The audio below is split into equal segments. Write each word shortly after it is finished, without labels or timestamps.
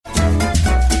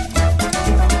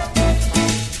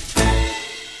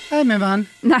Hei, min venn.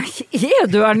 Nei, er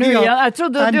du her nå Ja, igjen? Jeg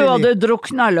trodde du endelig. hadde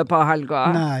druknet i løpet av helga.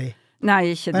 Nei. Nei,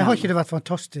 ikke Men har den. ikke det vært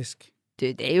fantastisk? Du,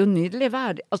 det er jo nydelig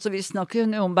vær. Altså, vi snakker jo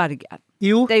nå om Bergen.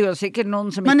 Jo, Det er jo sikkert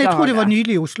noen som men ikke jeg har tror det var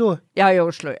nydelig i Oslo. Ja, i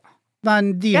Oslo, ja.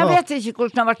 Men de Jeg har... vet ikke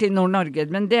hvordan det har vært i Nord-Norge,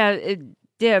 men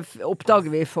det oppdager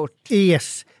vi fort.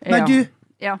 Yes. Men Ja. du,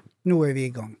 Ja, nå er vi i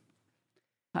gang.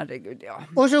 herregud, ja.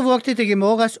 Og så våknet jeg i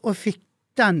morges og fikk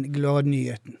den glade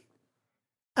nyheten.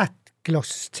 Et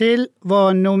glass til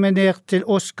var nominert til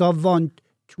Oscar, vant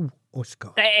 2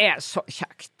 Oscar. Det er så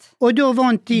kjekt. Og da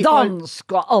vant de...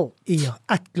 Dansk og alt. Ja,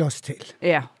 et glass til.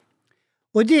 Ja.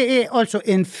 Og det er altså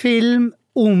en film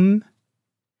om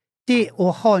det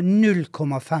å ha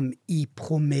 0,5 i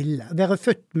promille. Være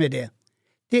født med det.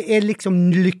 Det er liksom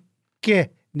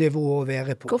lykkenivå å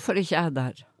være på. Hvorfor ikke jeg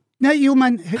der? Nei, jo,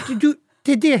 men du,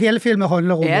 det er det hele filmen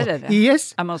handler om. Er det det?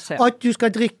 Yes. Jeg må se. At du skal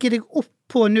drikke deg opp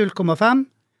på 0,5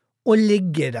 og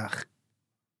ligge der.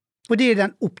 Og det er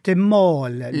den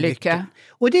optimale lykken.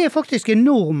 Og det er faktisk en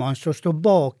nordmann som står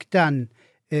bak den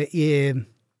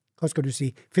hva skal du si,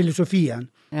 filosofien.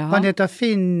 Ja. Han heter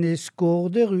Finn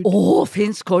Skårderud.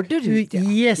 Finn Skårderud, ja.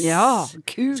 Yes. Ja,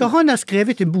 kul. Så han har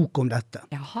skrevet en bok om dette.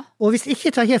 Jaha. Og hvis ikke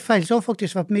jeg tar helt feil, så har han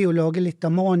faktisk vært med å lage litt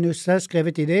av manuset,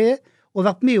 skrevet ideer, og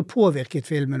vært med å påvirket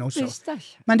filmen også. Visste jeg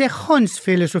ikke. Men det er hans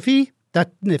filosofi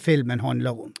denne filmen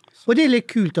handler om. Og det er litt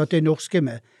kult at det er norske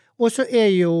med. Og så er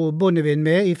jo Bonnevin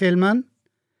med i filmen,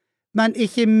 men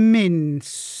ikke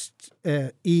minst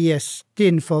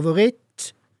din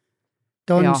favoritt,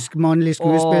 dansk mannlig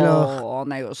skuespiller.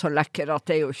 Han er jo så lekker at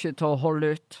det er jo ikke til å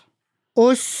holde ut.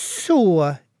 Og så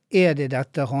er det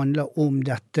dette handler om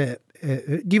dette.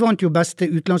 De vant jo beste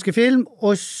utenlandske film,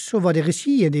 og så var det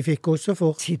regien de fikk også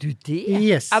for. Sier du det?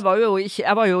 Yes. Jeg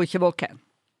var jo ikke våken.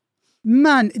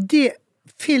 Men det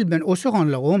filmen også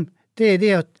handler om, det er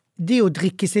det at det å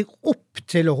drikke seg opp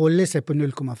til å holde seg på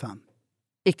 0,5.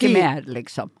 Ikke Det- mer,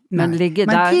 liksom. Men Nei, ligge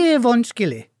men der. det er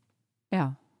vanskelig.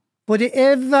 Ja. Og det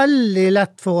er veldig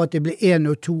lett for at det blir 1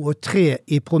 og 2 og 3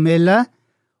 i promille,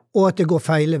 og at det går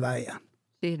feile veien.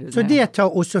 Sier du Så det tar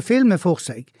også filmen for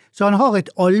seg. Så han har et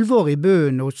alvor i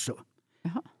bøen også.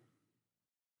 Jaha.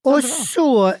 Og bra.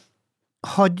 så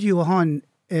hadde jo han,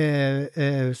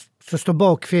 som står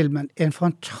bak filmen, en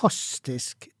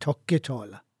fantastisk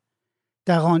takketale,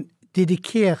 der han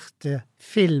dedikerte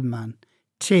filmen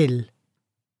til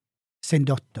sin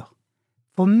datter.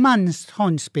 For mens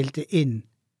han spilte inn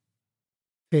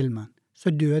filmen, så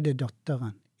døde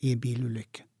datteren i en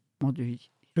bilulykke. Må du...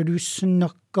 Så du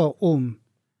snakker om,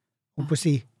 på å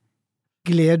si,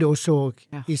 glede og sorg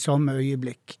Ja. i samme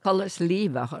øyeblikk. Kalles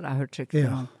livet, har jeg hørt rykter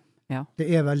Ja. om. Ja. Det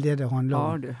er vel det handler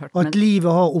Har om. du hørt? At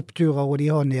livet har oppturer, og de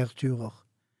har nedturer.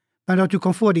 Men at du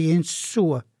kan få det i en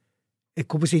så, jeg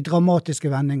kommer å si, dramatiske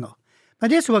vendinger. Men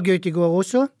det som var gøy i går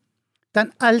også,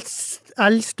 den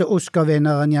eldste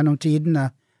Oscar-vinneren gjennom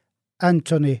tidene,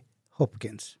 Anthony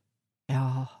Hopkins.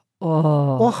 Ja.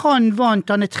 Og han vant,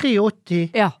 han er 83,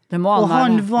 Ja, det må han og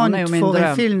han være. vant er jo min for en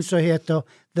drøm. film som heter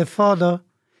The Father.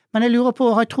 Men jeg lurer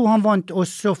på, jeg tror han vant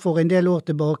også for en del år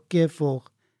tilbake for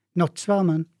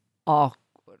Nattsvermen.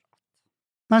 Akkurat.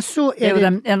 Men så Det er er jo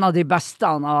det, en av de beste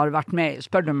han har vært med i,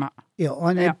 spør du meg. ja,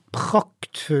 han er Ja.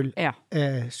 praktfull Ja.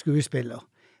 skuespiller.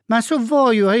 Men så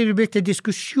har det blitt en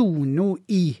diskusjon nå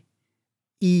i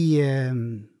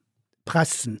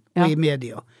pressen og Ja. i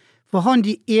media. For han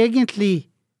de egentlig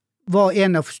var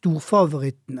en av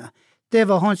storfavorittene. Det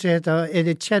var han som heter, er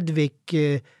det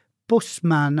Chadwick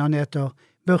Boseman han heter,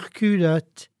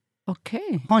 mørkhudet. Ok.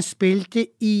 Han spilte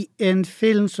i en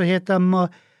film som heter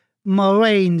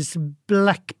Marraines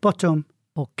Black Bottom.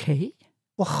 Ok.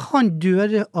 Og han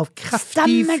døde av kreft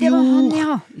i Stemmer, fjor. det var han,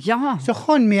 ja. Ja. Så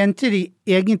han mente de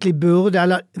egentlig burde,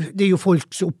 eller det er jo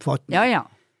folks oppfatning. Ja, ja.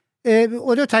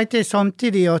 Og da tenkte jeg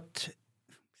samtidig at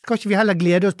skal ikke vi heller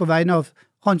glede oss på vegne av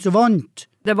han som vant?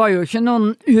 Det var jo ikke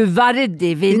noen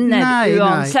uverdig vinner Nei.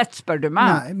 uansett, spør du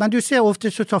meg. Nei, men du ser ofte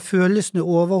så tar følelsene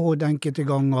overhånd enkelte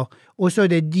ganger, og så er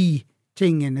det de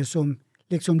tingene som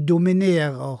liksom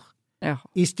dominerer, Ja.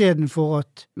 i stedet for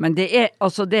at, Men det er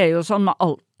jo sånn med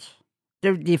alt.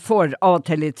 De får av og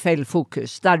til litt feil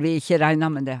fokus, der vi ikke regner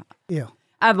med det. ja,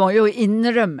 Jeg må jo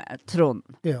innrømme, Trond,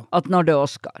 ja, at når det er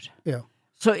Oscar, ja,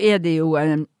 så er det jo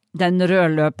den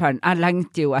røde løperen. Jeg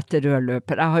lengter jo etter rød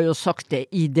løper. Jeg har jo sagt det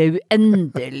i det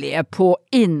uendelige på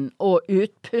inn- og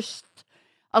utpust,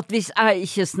 at hvis jeg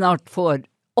ikke snart får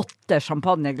 8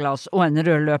 champagneglass og en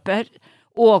rød løper,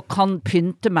 og kan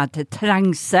pynte meg til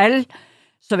trengsel,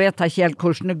 så vet jeg ikke helt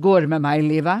hvordan det går med meg i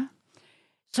livet.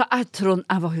 Så Trond,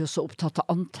 jeg var jo så opptatt av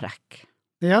antrekk.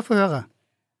 ja, få høre.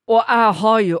 Og jeg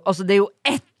har jo, altså det er jo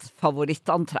ett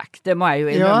favorittantrekk, det må jeg jo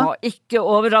innrømme. Ikke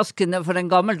overraskende for en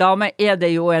gammel dame er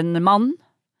det jo en mann.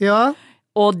 Ja.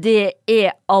 Og det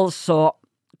er altså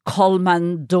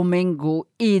Colman Domingo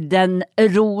i den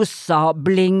rosa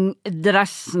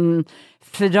bling-dressen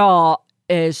fra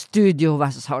Studio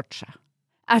Versace.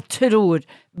 Jeg tror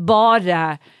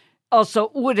bare, altså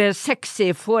ordet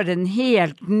sexy får en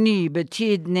helt ny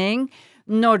betydning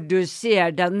når du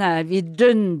ser denne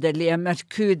vidunderlige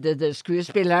mørkhudede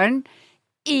skuespilleren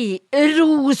i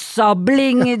rosa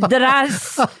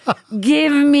bling-dress.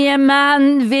 Give me a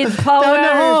man with power.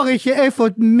 Denne har ikke jeg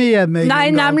fått med meg.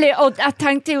 Nei, nemlig, og jeg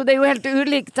tenkte jo, det er jo helt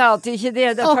ulikt at ikke det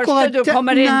er det Akkurat første du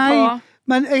kommer inn på.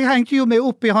 Men jeg hengte jo meg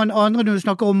opp i han andre når du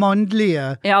snakker om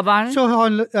mannlige. Ja, vel? Så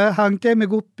hengte jeg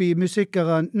meg opp i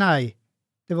musikeren. Nei,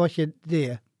 det var ikke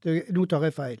det. Nå tar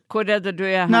jeg feil. Hvor er det du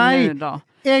er her nå da?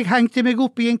 Jeg hengte meg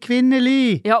opp i en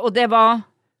kvinnelig. Ja, og det var?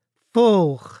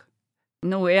 For...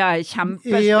 Nå er jeg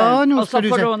kjempespent. Ja, nå skal du se.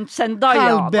 Og så for hun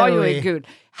Zendaya var jo i gul.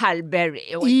 Halle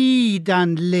Berry. I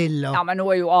den lilla. Ja, men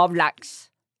hun er jo avleggs.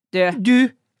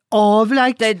 Du,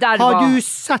 avleggs? Har du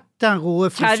sett den rå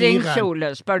frisyren?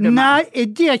 Kjerringkjole, spør du meg. Nei, er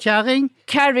det kjerring?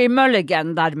 Carrie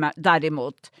Mulligan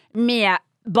derimot, med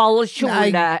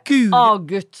ballkjole av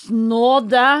Guds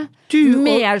nåde,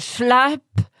 med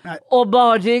slepp og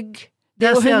bar rygg. Det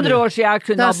er jo 100 år siden jeg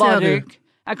kunne ha bar rygg.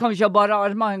 Jeg kan ikke ha bare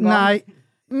armer en gang. Nei.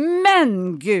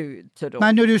 Men Gud, tror.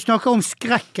 Men når du snakker om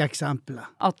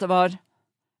skrekkeksempler. At det var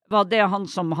det han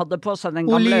som hadde på seg den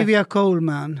gamle... Olivia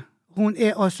Colman. Hun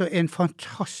er altså en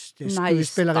fantastisk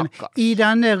skuespiller. I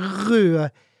denne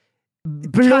røde,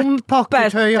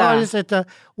 tettpakket høyhalsete.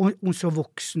 Hun så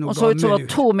voksen og gammel ut. Og så ut som var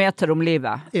 2 meter om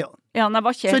livet. Ja. Ja, det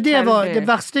var ikke så det var det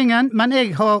verstingen, men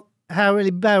jeg har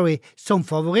Halle Berry som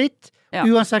favoritt,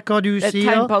 uansett hva du sier. Det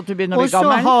er tegn på at du begynner å bli Og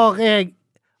gammel. så har jeg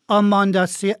Amanda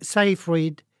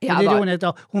Seyfried. Ja, det er det hun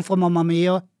heter. Hun fra Mamma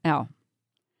Mia. Ja.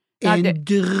 En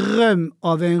drøm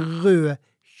av en rød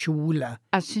kjole.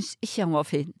 Jeg synes ikke han var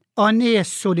fin. Han er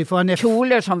så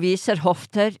Kjoler som viser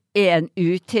hofter er en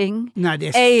uting. Nei,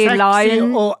 det er sexy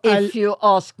og... if you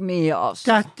ask me,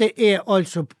 altså. Dette er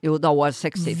altså... Jo, da var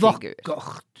sexy figur.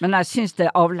 Vakkert. Men jeg synes det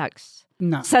er avleggs.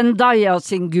 Nei. Zendaya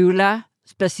sin gule,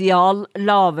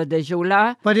 spesiallavede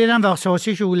kjole. Var det den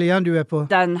Versace-kjole igjen du er på?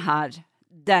 Den her.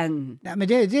 Den. Nei, men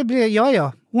det blir,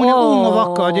 ja. Hun er ung og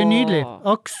vakker, det er nydelig.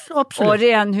 Absolutt. Og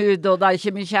ren hud, og det er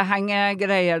ikke mye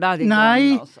hengegreier der i Nei,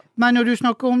 grunnen, altså. Men når du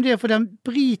snakker om det, for den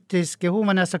britiske, hun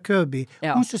Vanessa Kirby,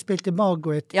 hun som spilte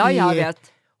Margaret jeg vet.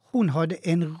 Hun hadde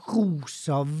en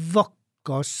rosa,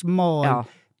 vakker, smal,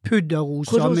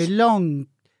 pudderrosa med lang...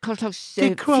 Hva slags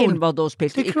film var det hun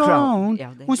spilte? The Crown.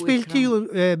 Hun spilte jo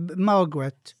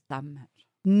Margaret. Stemmer.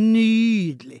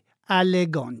 Nydelig.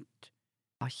 Elegant.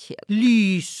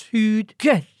 Lys hud.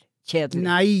 Kjedelig.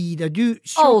 Nei da, du...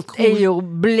 Alt er jo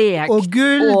blekt og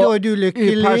gull, da er du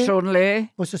lykkelig.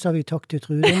 Upersonlig. Og så sa vi takk til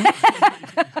Trude.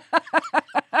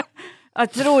 Jeg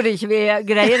tror ikke vi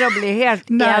greier å bli helt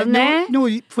enige. Nå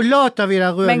forlater vi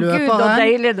den røde løperen. Men Gud, og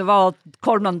deilig det var at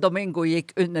Colman Domingo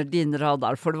gikk under din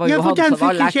radar, for det var jo han som var lekker. Ja,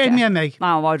 for den fikk ikke jeg med meg.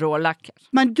 Nei, han var rålekker.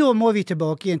 Men da må vi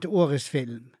tilbake igjen til årets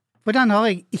film. For den har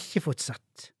jeg ikke fått sett.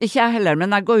 Ikke jeg heller, men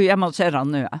jeg går jo hjem og ser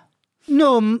han nå.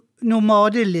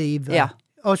 Nomadelivet. Ja.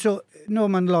 Altså,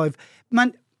 Norman Live.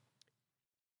 Men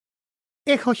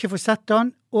jeg har ikke fått sett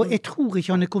den, og jeg tror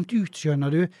ikke han er kommet ut, skjønner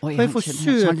du. For jeg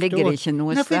forsøkte... Han ligger ikke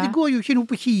noe sted. Nei, for det går jo ikke noe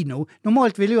på kino.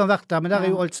 Normalt ville jo han vært der, men der er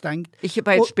jo alt stengt. Ikke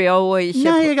på HBO og ikke på...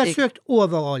 Nei, jeg har søkt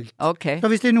overalt. Okay. Så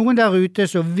hvis det er noen der ute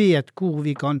som vet hvor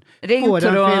vi kan få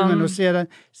den filmen og se den,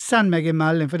 send meg en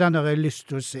melding, for den har jeg lyst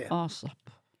til å se. Altså.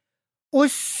 Og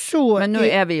så... Men nå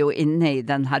er vi jo inne i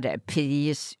den her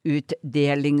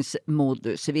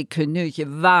prisutdelingsmodus. Vi kunne jo ikke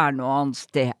være noe annet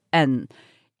sted enn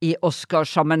i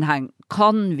Oscar-sammenheng.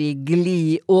 Kan vi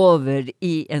gli over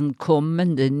i en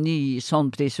kommende ny sånn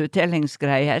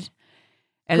prisutdelingsgreier?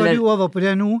 Eller... Går du over på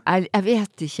det nå? Jeg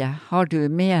vet ikke. Har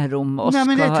du mer om Oscar? Nei,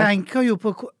 men jeg tenker jo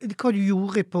på hva du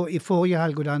gjorde på i forrige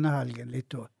helg og denne helgen litt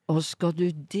da. Og skal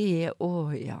du det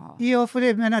også, ja? Ja, for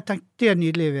det, men jeg tenkte det er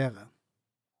nydelig være.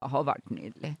 Det har vært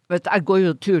nydelig. Vet du, jeg går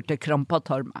jo tur til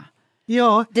Krampatarme.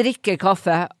 Ja. Drikker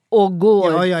kaffe og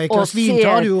går og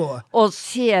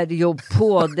ser jo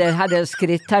på det her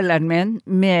skrittelleren min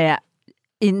med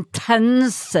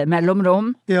intense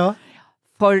mellomrom. Ja.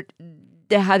 For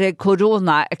det her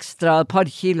korona ekstra par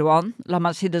kiloene, la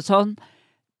meg si det sånn,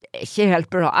 det er ikke helt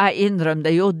bra. Jeg innrømmer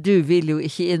det jo, du vil jo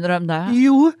ikke innrømme det.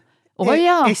 Jo.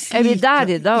 Åja, er vi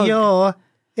der i dag? Ja.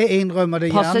 Jeg innrømmer det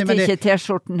gjerne. Passet ikke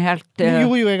T-skjorten helt?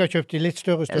 Jo, jeg har kjøpt i litt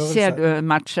større størrelse. Ser du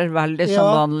matcher veldig som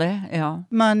vanlig? Ja.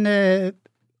 Men,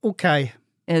 ok.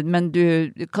 Men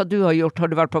hva du har gjort? Har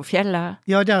du vært på fjellet?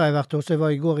 Ja, der har jeg vært også. Jeg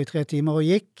var i går i 3 timer og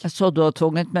gikk. Jeg så du har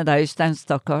tvunget med deg Øystein,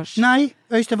 stakkars. Nei,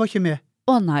 Øystein var ikke med.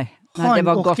 Å nei. Han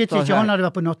orket ikke, han hadde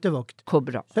vært på nattevakt. Hvor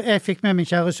bra. Så jeg fikk med min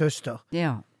kjære søster.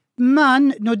 Ja.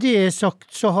 Men når det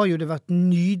sagt, så har jo det vært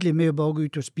nydelig med å bare gå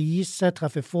ut og spise,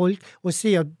 treffe folk, og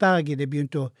se at Bergen er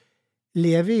begynt å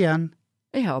leve igjen.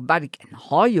 Ja, Bergen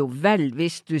har jo vel,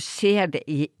 hvis du ser det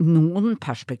i noen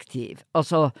perspektiv,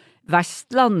 altså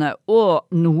Vestlandet og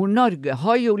Nord-Norge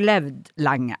har jo levd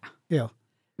lenge. Ja.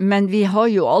 Men vi har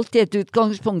jo alltid et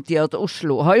utgangspunkt i at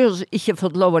Oslo har jo ikke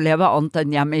fått lov å leve annet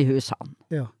enn hjemme i husene.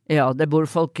 Ja. Ja, det bor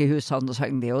folk i husene,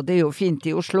 og det er jo fint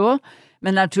i Oslo,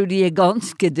 men jeg tror de er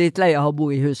ganske drittleie av å bo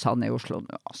i husene i Oslo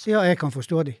nå, altså. Ja, jeg kan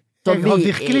forstå de. Så Jeg har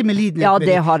virkelig med lidenhet ja, med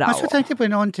det de. har jeg Men så også. tenkte jeg på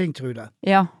en annen ting, Trude.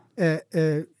 Ja,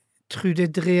 Trude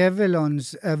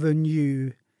Drevelands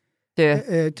Avenue.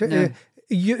 du, T-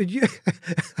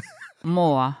 må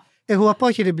Jeg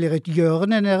håper ikke det blir et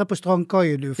hjørne nede på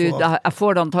strandkaien du du, får. jeg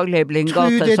får det antagelig i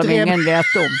blindgate Trude som Drev- ingen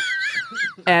vet om.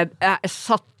 Jeg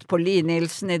satt på Li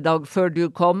Nilsen i dag før du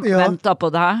kom, Ja. ventet på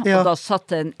deg, Ja. og da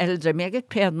satt en eldre, meget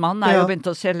pen mann. Jeg har Ja. jo begynt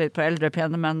å se litt på eldre,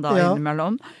 pene menn da Ja.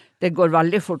 innimellom. Det går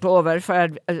veldig fort over, for jeg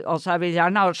vil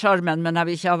gjerne ha skjermen, men jeg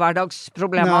vil ikke ha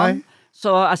hverdagsproblemene. Nei.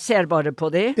 Så jeg ser bare på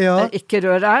de, Ja. ikke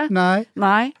røre. Nei.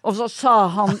 Nei, og så sa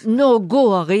han, nå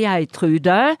går jeg,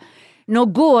 Trude. Nå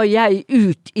går jeg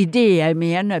ut i det jeg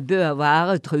mener bør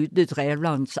være Trude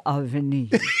Drevlands Avenue.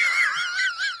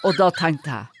 Og da tenkte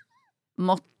jeg,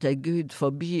 måtte Gud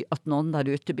forby at noen der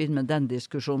ute begynner med den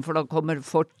diskusjonen, for da kommer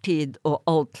fortid og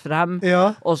alt frem,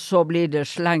 Ja. og så blir det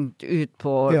slengt ut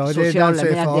på Ja, det er den sosiale som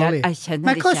er medier. farlig. Jeg kjenner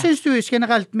Men hva ikke. syns du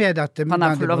generelt med dette? Kan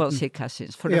jeg få lov å debatten? si hva jeg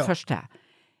syns? For det Ja. første,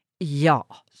 ja,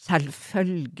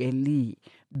 selvfølgelig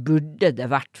burde det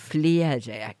vært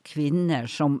flere kvinner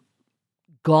som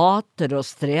gater og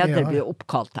streder Ja. blir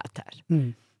oppkalt etter.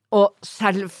 Mm. Og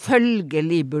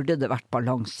selvfølgelig burde det vært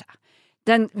balanse.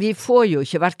 Vi får jo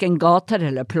ikke hverken gater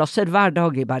eller plasser hver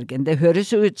dag i Bergen. Det høres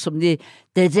jo ut som det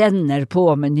renner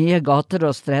på med nye gater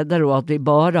og streder, og at vi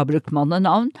bare har brukt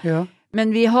mannenavn. Ja.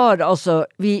 Men vi har altså,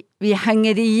 vi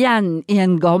henger igjen i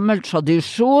en gammel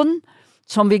tradisjon,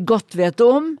 som vi godt vet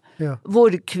om, Ja.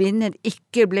 hvor kvinner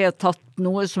ikke ble tatt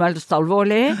noe som helst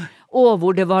alvorlig, og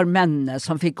hvor det var mennene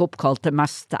som fikk oppkalt det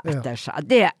meste etter seg.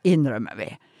 Det innrømmer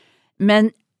vi.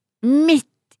 Men midt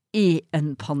i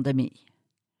en pandemi,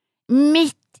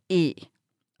 midt i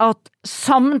at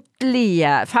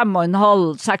samtlige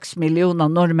 5,5–6 millioner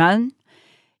nordmenn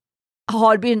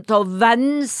har begynt å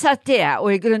venne seg til,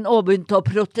 og i grunnen også begynt å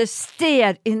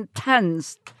protestere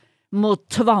intenst mot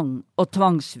tvang og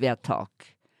tvangsvedtak.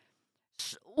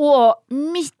 Og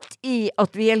midt i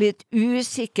at vi er litt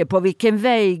usikre på hvilken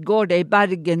vei går det i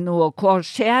Bergen nå, og hva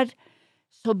skjer,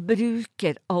 så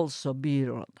bruker altså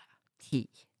byrådet tid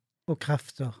Og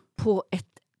krefter. på et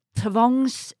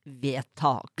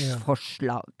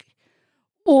tvangsvedtaksforslag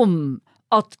om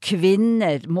at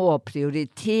kvinner må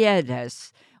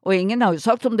prioriteres. Og ingen har jo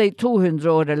sagt om det i 200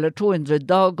 år, eller 200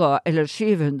 dager, eller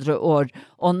 700 år,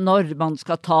 og når man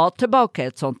skal ta tilbake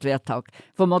et sånt vedtak.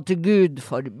 For måtte Gud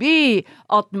forby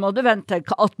at må du vente,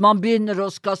 at man begynner å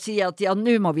skal si at ja,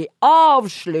 nå må vi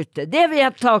avslutte det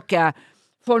vedtaket,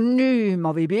 for nå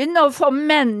må vi begynne å få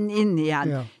menn inn igjen.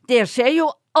 Ja. Det skjer jo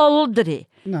aldri.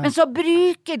 Nei. Men så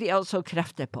bruker de altså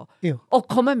krefter på Jo. å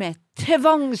komme med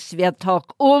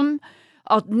tvangsvedtak om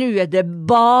at nå er det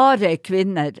bare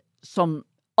kvinner som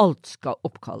alt skal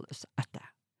oppkalles etter.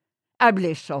 Jeg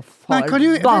blir så Men kan du,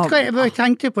 vet du hva, jeg forbanna.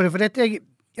 tenkte på det, for dette,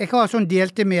 jeg har sånn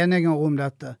delte meninger om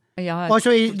dette. Ja, jeg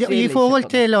Altså i tviler ikke forhold på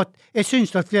det. til at jeg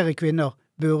syns at flere kvinner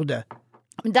burde.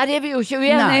 Men der er vi jo ikke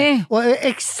uenige. Og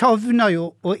jeg savner jo,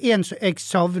 og en som jeg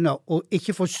savner og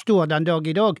ikke forstår den dag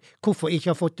i dag, hvorfor ikke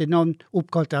har fått et navn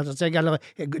oppkalt etter seg, eller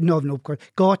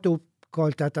gate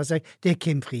oppkalt etter seg, det er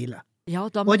Kim Friele. Ja,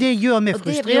 da, Og det gjør meg og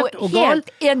det er vi jo frustrert og gal.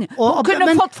 helt enige. Og- Hun kunne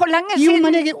men- fått for lenge Jo, siden.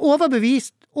 men jeg er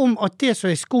overbevist om at det som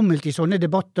er skummelt i sånne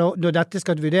debatter, når dette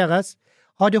skal vurderes,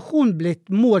 hadde hun blitt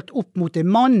målt opp mot en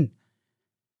mann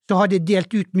som hadde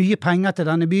delt ut mye penger til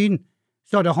denne byen,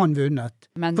 så hadde han vunnet.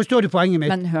 Men- Forstår du poenget mitt?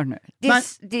 Men hør nå,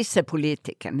 disse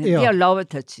politikerne, Ja. de har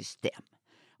lavet et system.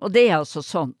 Og det er altså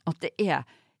sånn at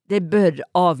det bør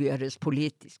avgjøres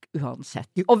politisk uansett.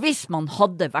 Og hvis man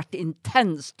hadde vært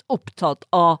intenst opptatt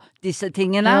av disse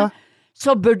tingene, Ja.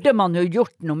 så burde man jo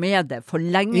gjort noe med det for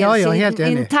lenge Ja, helt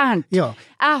siden enig. internt. Ja.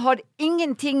 Jeg har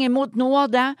ingenting imot noe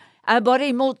av det. Jeg er bare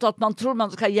imot at man tror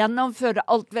man skal gjennomføre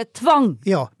alt ved tvang.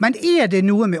 Ja, men er det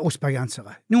noe med oss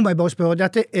bergensere? Nå må jeg bare spørre,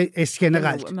 dette er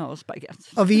generelt. Noe med oss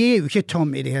bergensere. Og vi er jo ikke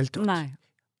tam i det hele tatt. Nei.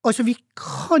 Altså, vi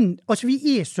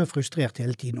er så frustrert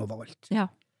hele tiden overalt. Ja.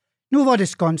 Nå var det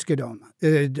Skanske-dame.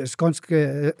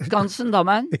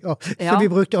 Skansen-damen? Ja, Ja. så vi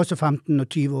brukte altså 15 og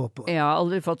 20 år på. Jeg har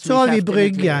aldri fått Så har vi kjeft i mitt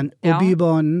Bryggen liv. og Ja.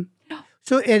 Bybanen.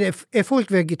 Så er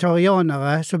folk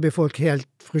vegetarianere, så blir folk helt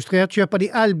frustrert. Kjøper de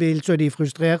elbil, så er de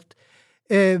frustrert.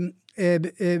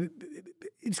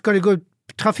 Skal det gå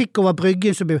trafikk over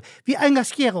Bryggen, så blir vi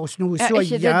engasjerer oss noe Ja, så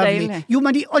ikke det jævlig. deilig? Jo,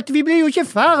 men vi blir jo ikke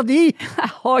ferdig! Jeg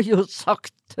har jo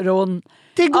sagt, Trond.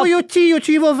 Det går jo 10 og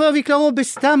 20 år før vi klarer å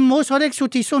bestemme oss. Hadde jeg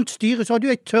sittet i sånt styre, så hadde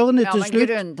jeg tørnet Ja, til men slutt.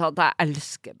 grunnen til at jeg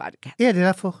elsker Bergen, Er det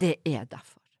derfor? det er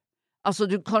derfor. Altså,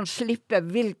 du kan slippe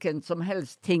hvilken som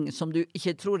helst ting som du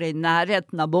ikke tror er i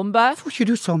nærheten av bombe, Får ikke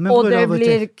du og sammenbrudd det av og til?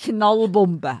 blir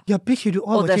knallbombe. Ja, blir ikke du av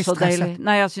Og og det til er så stresset? deilig.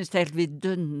 Nei, jeg synes det er helt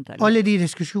vidunderlig. Alle de Og det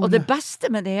diskusjonene. beste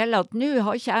med det hele er at nå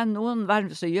har ikke jeg noen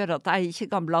verv som gjør at jeg ikke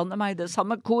kan blande meg i det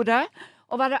samme koret,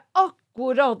 og være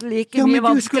akkurat like Ja, men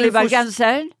mye du skulle vanskelig få-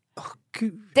 bergenser.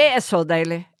 Gud, Det er så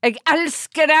deilig. Jeg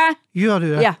elsker det! gjør du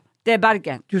det? Ja, det er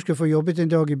Bergen. Du skal få jobbet en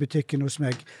dag i butikken hos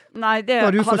meg. Nei, det Ja,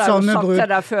 har du jeg får jo sagt sammenbrudd. til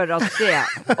deg før, at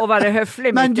det å være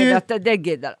høflig Men midt i du- dette, det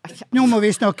gidder jeg ikke. Nå må vi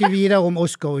snakke videre om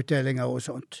Oscar-utdelinger og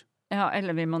sånt. Ja,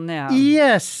 eller vi må ned.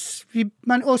 Yes!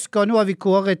 Men Oscar, nå har vi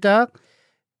kåret der.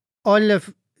 Alle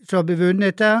som har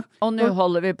bevunnet der. Og nå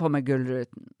holder vi på med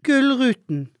Gullruten.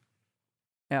 Gullruten.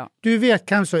 Ja. Du vet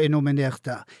hvem som er nominert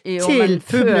der. Jo, Til men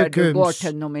før du går publikums.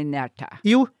 til nominerte,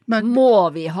 Jo, men må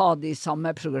vi ha de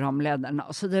samme programlederne.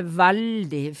 Altså, det er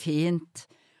veldig fint.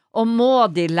 Og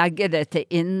må de legge det til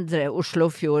indre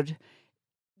Oslofjord?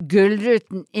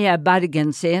 Gullruten er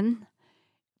Bergen sin.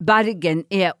 Bergen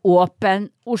er åpen.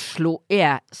 Oslo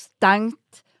er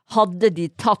stengt. Hadde de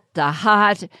tatt det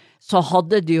her, så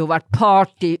hadde det jo vært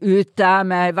party ute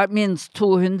med minst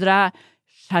 200.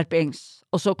 Skjerpings.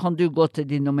 Og så kan du gå til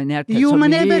de nominerte. Jo, som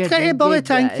men jeg gidder. bare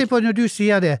tenkte på når du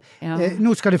sier det. Ja.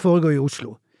 Nå skal det foregå i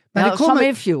Oslo. Men Ja, det kommer, som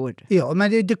i fjor. ja,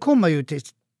 men det kommer jo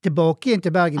tilbake igjen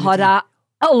til Bergen. i Har tid. jeg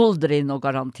aldri noe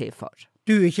garanti for.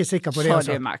 Du er ikke sikker på det?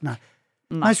 Sorry, altså? Mac. Nei.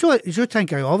 Nei. Men så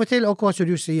tenker jeg av og til, akkurat som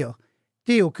du sier,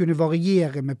 det å kunne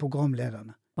variere med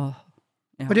programlederne. Åh,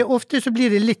 ja. For det ofte så blir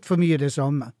det litt for mye det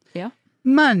samme. Ja.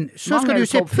 Men så skal Mangel du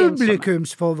se på oppfinnsomme.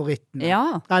 publikumsfavoritten,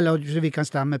 Ja. eller som vi kan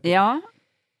stemme på. Ja.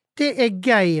 Det er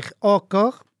Geir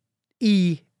Aker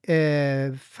i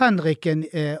Fenriken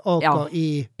Aker Ja.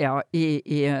 i Ja, i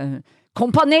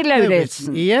Kompani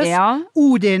Lauritzen. Yes. Ja.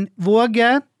 Odin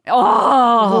Våge.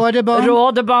 Åh, Rådebank.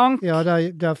 Rådebank. Ja,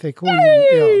 der fikk hun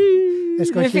ja. Jeg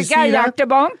skal Nå ikke fikk si jeg det.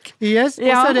 hjertebank. Yes. Og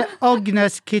Ja. så er det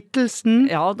Agnes Kittelsen.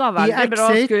 Ja da, veldig bra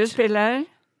Exit. skuespiller.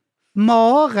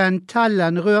 Maren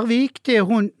Tellen Rørvik. Det er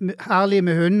hun herlig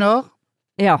med hunder.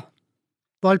 Ja.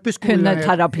 Valpeskolen.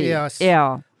 Hundeterapi. Yes.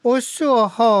 Ja. Og så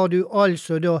har du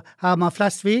altså da Herman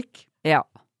Flesvig. Ja.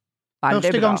 Veldig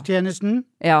bra. Førstegangstjenesten.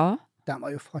 Ja. Den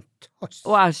var jo fantastisk.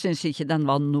 Og jeg syns ikke den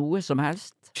var noe som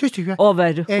helst. Syns du ikke?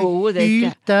 Overhodet Jeg ikke.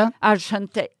 hylte. Jeg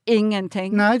skjønte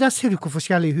ingenting. Nei, der ser du hvor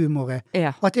forskjellig humor er.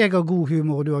 Ja. At jeg har god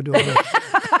humor, og du har dårlig.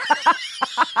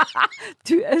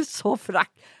 Du er så frekk.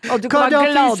 Og du kan være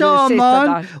Kadafi glad du sitter Saman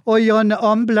der. og Janne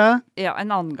Amble. Ja,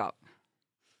 en annen gang.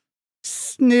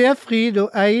 Snefrid og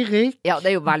Eirik. Ja,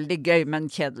 det er jo veldig gøy, men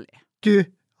kjedelig. Du,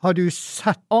 har du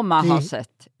sett Om jeg har De-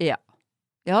 sett. Ja.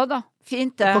 Ja da,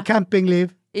 fint det. på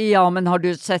campingliv? Ja, men har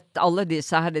du sett alle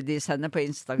disse her de sender på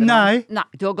Instagram? Nei. Nei,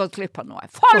 du har gått glipp av noe.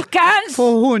 Folkens!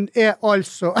 For hun er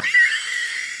altså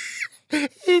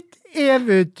et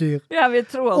eventyr. Jeg vil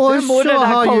tro at Og du morer så deg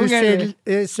har jo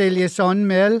kongelig. Silje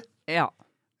Sandmæl. Ja,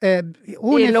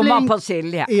 Hun i er lomma flink. på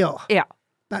Silje. Ja. Ja.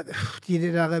 Men, de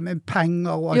der med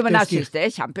penger og alt Jo, men jeg styr. synes det er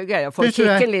kjempegøy å få Synes du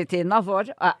det? kikke litt innenfor.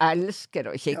 Jeg elsker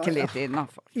å kikke litt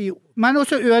innenfor. Jo. Men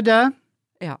også Øde.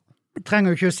 Ja.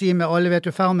 Trenger jo ikke å si med alle vet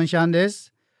du Farmen kjendis.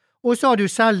 Og så har du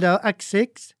Zelda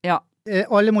X6. Ja.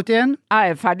 Alle mot én. Jeg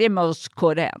er ferdig med å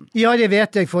skåre en. Ja, det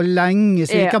vet jeg for lenge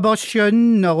siden. Ja. Jeg bare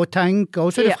skjønner og tenker.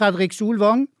 Og så er det Ja. Fredrik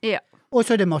Solvang. Ja. Og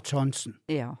så er det Mats Hansen.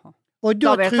 Ja. Og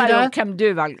Da da vet tror jeg jo jeg hvem du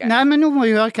velger. Nei, men nå må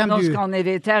vi høre hvem Nå du skal han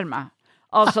irritere meg.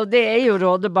 Altså, det er jo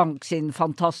Rådebank sin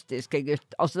fantastiske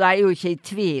gutt. Altså, det er jo ikke i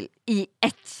tvil i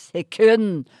ett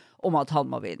sekund om at han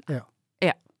må vinne. Ja.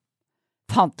 Ja.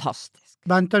 Fantastisk.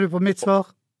 Venter du på mitt svar?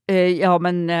 Ja,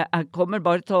 men jeg kommer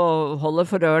bare til å holde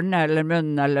for ørene eller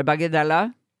munnen eller begge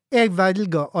deler. Jeg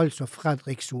velger altså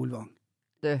Fredrik Solvang.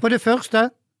 Du. For det første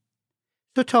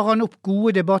så tar han opp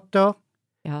gode debatter,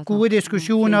 Ja, da. gode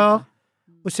diskusjoner,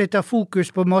 og setter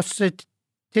fokus på masse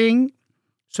ting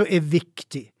som er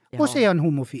viktig. Ja. Og så er han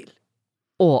homofil.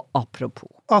 Og apropos,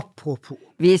 Apropos.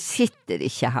 vi sitter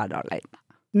ikke her alene.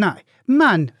 Nei,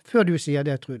 men før du sier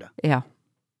det, Trude, Ja.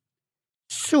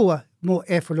 så må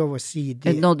jeg få lov å si det.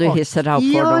 Er det noe du at- hisser deg opp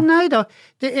for Ja, da? nei da.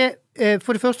 Det er,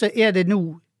 for det første er det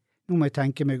nå, nå må jeg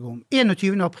tenke meg om,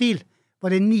 21. april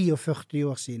var det 49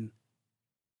 år siden.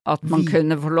 At man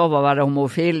kunne få lov å være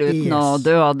homofil uten å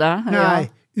dø av det? Nei,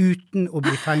 uten å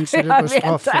bli fengslet og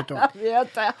straffet. Jeg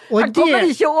vet det. Jeg kommer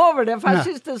ikke over det, for jeg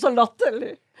synes det så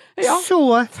latterlig. Ja, så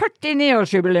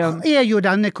 49-årsjubileum. Jo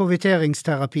denne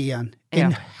konverteringsterapien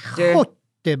en hot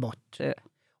debatt.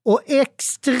 Og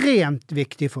ekstremt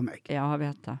viktig for meg. Ja, jeg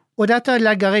vet det. Og dette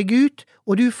legger jeg ut,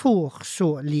 og du får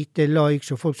så lite likes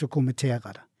og folk som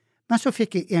kommenterer det. Men så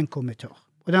fikk jeg en kommentar,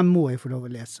 og den må jeg få lov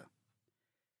å lese.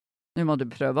 Nå må du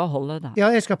prøve å holde det. Ja,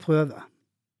 jeg skal prøve.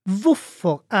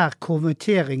 Hvorfor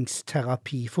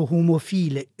konverteringsterapi for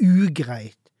homofile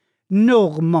ugreit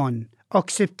når man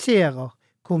aksepterer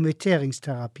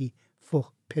konverteringsterapi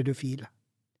for pedofile?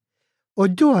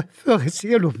 Og da, før jeg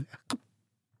sier noe mer,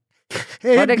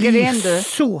 jeg blir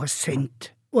så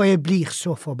sint, og jeg blir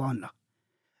så forbannet,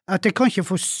 at jeg kan ikke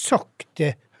få sagt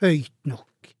det høyt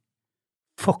nok.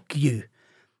 Fuck you,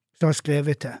 så har jeg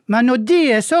skrevet det. Men når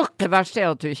det sagt... Det verste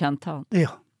at du kjente han.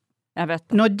 Ja. Jeg vet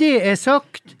det. Når det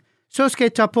sagt, så skal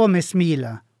jeg ta på meg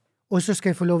smilet, og så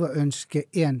skal jeg få lov å ønske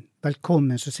en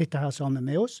velkommen som sitter her sammen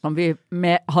med oss. Som vi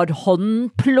har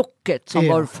håndplukket som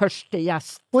vår første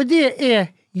gjest. Og det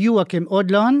Joakim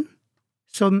Odland,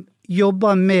 som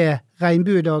jobber med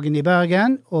Regnbuedagen i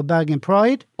Bergen og Bergen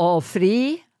Pride. Og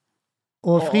Fri.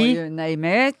 Og you name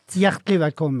it. Hjertelig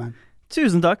velkommen.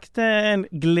 Tusen takk. Det en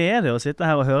glede å sitte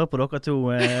her og høre på dere to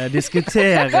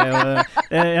diskutere.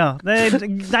 Ja, det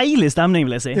deilig stemning,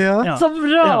 vil jeg si. Ja. Ja. Så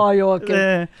bra,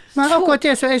 Joakim. Men akkurat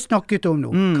det som jeg snakket om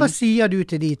nå, hva sier du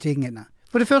til de tingene?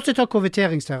 For det første tar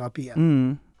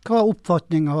konverteringsterapien. Hva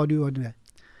oppfatninger har du av det?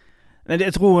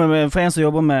 Jeg tror for en som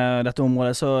jobber med dette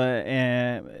området, så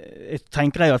jeg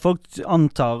tenker jeg at folk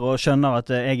antar og skjønner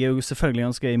at jeg jo selvfølgelig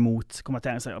ønsker imot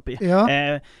konverteringsterapi. Ja.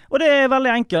 Og det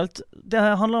veldig enkelt. Det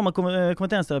handler om at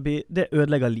konverteringsterapi, det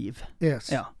ødelegger liv.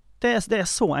 Yes. Ja. Det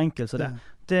så enkelt som det.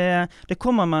 Det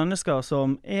kommer mennesker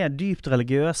som dypt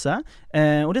religiøse,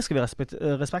 og det skal vi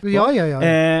respekt på,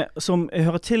 som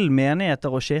hører til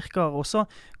menigheter og kirker, og så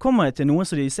kommer det til noen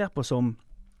som de ser på som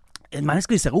et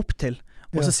menneske de ser opp til.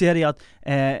 Og så sier de at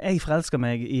jeg forelsker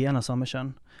meg i en av samme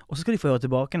kjønn. Og så skal de få høre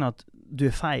tilbake at du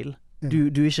feil. Du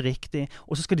ikke riktig.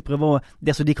 Og så skal de prøve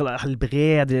det som de kaller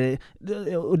helbrede.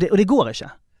 Og det går ikke.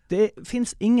 Det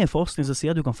finnes ingen forskning som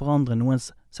sier at du kan forandre noens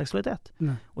seksualitet.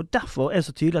 Nei. Og derfor det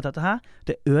så tydelig at dette her,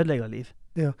 det ødelegger liv.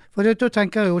 Ja, for da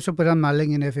tenker jeg også på den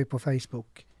meldingen jeg fikk på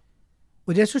Facebook.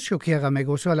 Og det som sjokkerer meg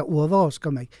også, eller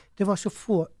overrasker meg, det var så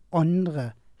få andre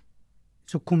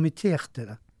som kommenterte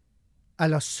det.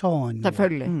 Eller sa noe.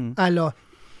 Selvfølgelig. Eller...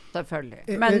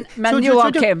 Selvfølgelig. Men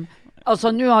Joakim,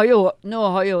 altså nå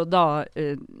har jo da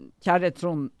kjære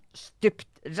Trond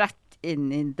stypt rett inn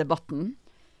i debatten.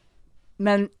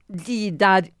 Men de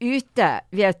der ute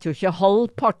vet jo ikke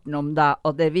halvparten om deg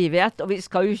og det vi vet, og vi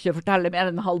skal jo ikke fortelle mer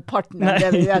enn halvparten av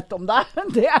det vi vet om deg.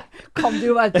 Det kan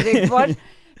du jo være trygg for.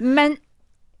 Men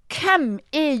hvem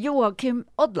Joakim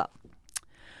Odland?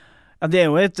 Ja, det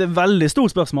jo et veldig stort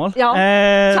spørsmål. Ja,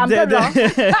 kjempebra.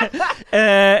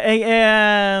 Jeg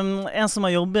en som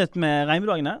har jobbet med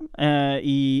Regnbuedagene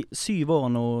i 7 år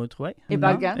nå, tror jeg. I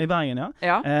Bergen? I Bergen,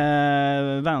 ja.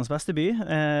 Verdens beste by.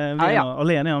 Vi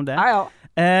alene om det.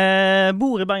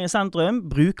 Bor i Bergen sentrum,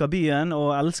 bruker byen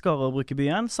og elsker å bruke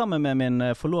byen, sammen med min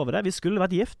forlovede. Vi skulle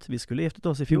vært gift. Vi skulle giftet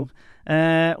oss i fjor.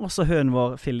 Også hønen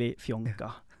vår, Filly Fjonka.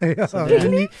 Ja,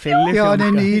 det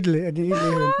nydelig.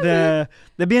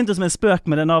 Det begynte som en spøk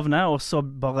med det navnet, og så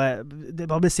det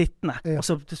bare ble sittende. Og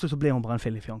så til slutt så ble hun bare en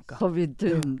Filly Fjonka.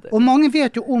 Og mange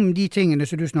vet jo om de tingene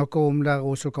som du snakker om der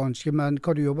også kanskje, men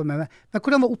hva du jobber med. Men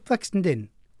hvordan var oppveksten din?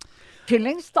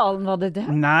 Fyllingsdalen, var det det?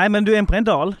 Nei, men du på en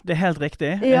dal. Det helt riktig.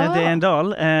 Ja. Det en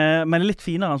dal, men litt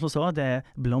finere enn så. Det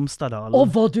Blomsterdalen. Å,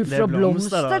 var du fra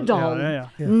Blomsterdalen?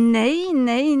 Ja.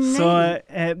 Nei. Så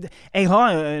jeg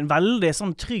har jo en veldig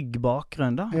sånn trygg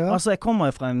bakgrunn da. Ja. Altså, jeg kommer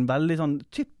jo fra en veldig sånn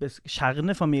typisk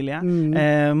kjernefamilie.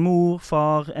 Mor,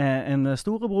 far, en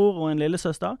storebror og en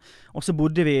lillesøster. Og så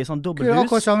bodde vi i sånn dobbelthus.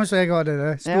 Akkurat samme som jeg hadde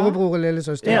det. Storebror og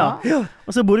lillesøster. Ja.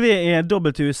 Og så bodde vi i et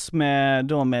dobbelthus med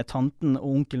tanten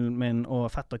og onkelen min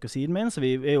og fetter og kusinen min, så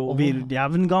vi jo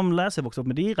jevngamle, så jeg vokste opp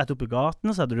med de, rett opp i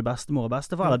gaten, så hadde du bestemor og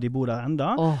bestefar, de bor der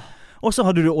enda. Og så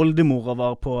hadde du oldemor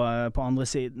over på andre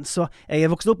siden. Så jeg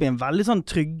vokst opp i en veldig sånn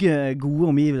trygge, gode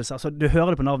omgivelser. Så du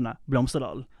hører det på navnet,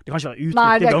 Blomsterdalen. Det kan ikke være uttrykt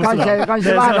i Blomsterdalen. Nei, det kan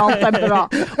ikke være annet enn bra.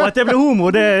 Og at jeg ble homo,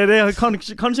 det kan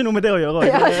kanskje noe med det å gjøre.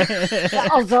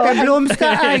 Altså,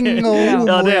 blomstereng og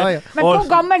homo. Men hvor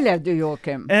gammel du,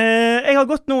 Joakim? Jeg har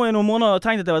gått nå i noen måneder og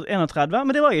tenkt at jeg var 31,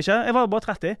 men det var jeg ikke. Jeg var bare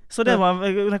 30. Så det var,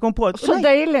 jeg kom på at... Så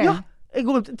deilig. Ja. jeg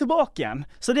går tilbake igjen.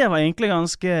 Så det var egentlig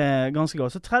ganske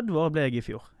godt. Så 30 år ble jeg i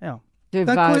fjor, ja.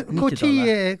 Men hvor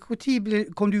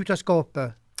tid kom du ut av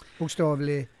skapet,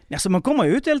 bokstavelig? Ja, så man kommer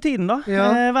jo ut hele tiden da.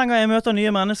 Hver gang jeg møter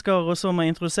nye mennesker, og så må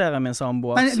jeg introdusere min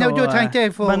samboer. Men da tenkte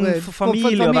jeg for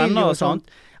familie og venner og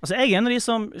sånt. Altså, jeg en av de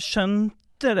som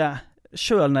skjønte det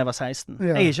selv når jeg var 16.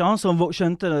 Jeg ikke han som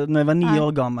skjønte det når jeg var 9 år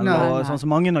gammel, og sånn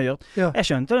som mange har gjort. Jeg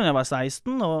skjønte det når jeg var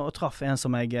 16, og traff en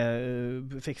som jeg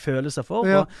fikk følelser for.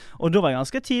 Og da var jeg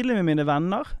ganske tidlig med mine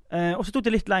venner. Og så tok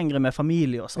det litt lengre med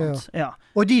familie og sånt.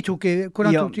 Og de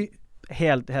hvordan tok de?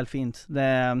 Helt fint. Det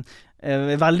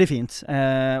veldig fint.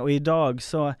 Og i dag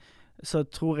så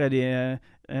tror jeg de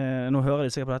nå hører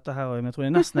de sikkert på dette her, men jeg tror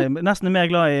de nesten er mer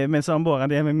glad i min samboer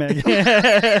enn de med meg.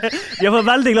 Jeg var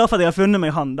veldig glad for at jeg har funnet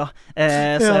meg han da.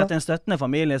 Så det er en støttende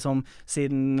familie som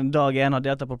siden dag 1 har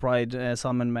deltatt på Pride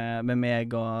sammen med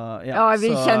meg. Og,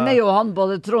 vi kjenner jo han,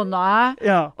 både Trond og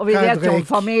jeg, og vi vet jo om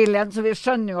familien, så vi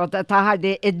skjønner jo at dette her,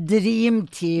 det er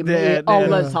dreamteam i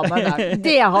alle sammen.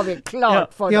 Det har vi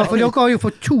klart for. Ja, for dere har jo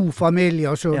fått 2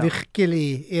 familier som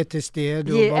virkelig er til stede.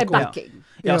 De er backing.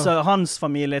 Ja, så hans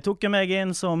familie tok meg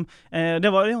inn som, det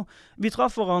var jo, vi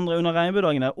traff hverandre under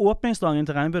regnbuedagene, åpningsdagen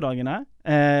til regnbuedagene,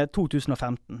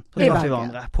 2015, så traff vi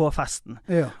hverandre på festen.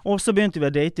 Og så begynte vi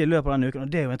å date i løpet av den uken,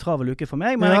 og det er jo en travel uke for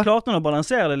meg, men jeg klarte å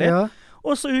balansere det litt.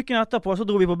 Og så uken etterpå så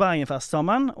dro vi på Bergenfest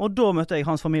sammen, og da møtte jeg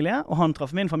hans familie, og han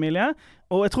traff min familie,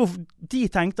 og jeg tror de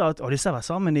tenkte at, disse har vært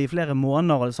sammen i flere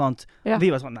måneder og sånt.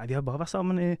 Vi var sånn, nei, vi har bare vært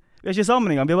sammen vi er ikke sammen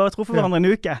engang, vi har bare truffet hverandre en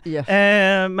uke.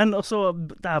 Men også,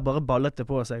 der bare ballet det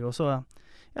på seg, og så...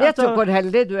 Vet du hvor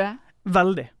heldig du er?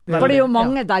 Veldig. For det er jo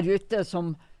mange der ute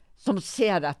som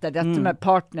ser etter dette med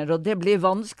partner, og det blir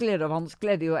vanskeligere og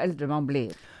vanskeligere jo eldre man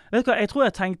blir. Vet du hva, jeg tror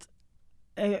jeg tenkte,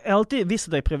 jeg har alltid visst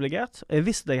at jeg er privilegert, jeg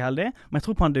visste at jeg er heldig, men jeg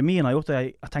tror pandemien har gjort at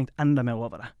jeg har tenkt enda mer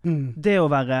over det. Det å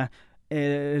være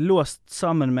låst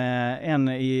sammen med en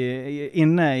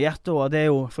inne i et år, det er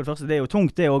jo, for det første, det er jo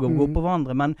tungt det å gå på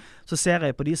hverandre, men så ser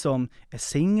jeg på de som er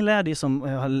single, de som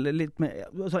har litt mer,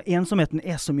 altså ensomheten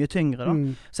er så mye tyngre da.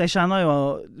 Så jeg kjenner jo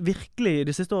virkelig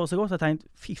de siste årene så godt, jeg har tenkt,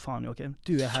 fy faen Joakim,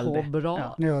 du er heldig. Så bra.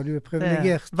 Ja, du er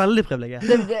privilegert. Veldig privilegert.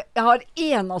 Jeg har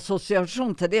en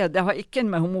assosiasjon til det, det har ikke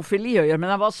med homofili å gjøre,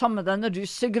 men jeg var sammen med denne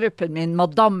russegruppen min,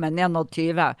 Madammen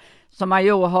 21, som jeg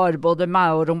jo har både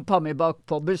meg og rumpa mi bak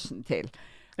på bussen til.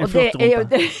 En flott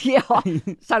rumpe. Ja,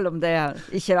 selv om det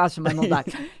ikke er som er noe der.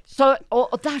 Så,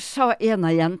 og der sa en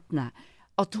av jentene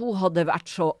at hun hadde vært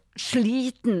så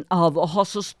sliten av å ha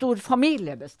så stor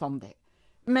familie bestandig.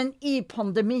 Men i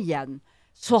pandemien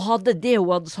så hadde det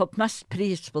hun hadde satt mest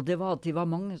pris på, det var at de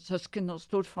var mange søsken og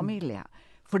stor familie.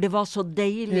 For det var så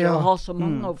deilig å ha så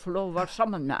mange å få lov å være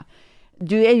sammen med.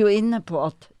 Du er jo inne på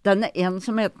at denne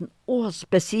ensomheten, og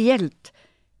spesielt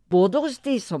både hos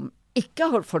de som ikke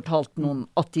har fortalt noen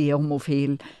at de er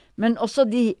homofile, men også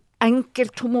de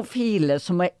enkelthomofile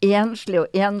som er enslige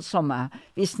og ensomme.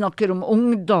 Vi snakker om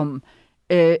ungdom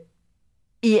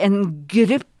i en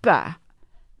gruppe,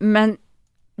 men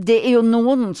det er jo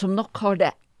noen som nok har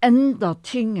det enda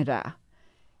tyngre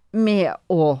med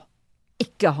å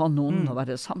ikke ha noen å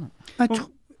være sammen.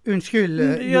 Unnskyld,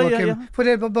 Joakim. For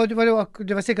det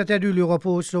var sikkert det du lurer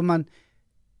på også, men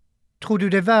tror du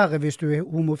det er verre hvis du er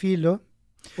homofil da?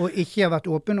 Og ikke har vært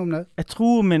åpen om det? Jeg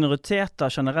tror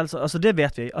minoriteter generelt, altså det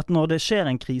vet vi, at når det skjer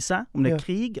en krise, om det er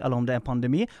krig eller om det er en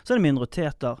pandemi, så er det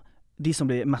minoriteter de som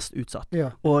blir mest utsatt.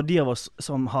 Og de av oss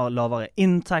som har lavere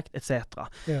inntekt, etc.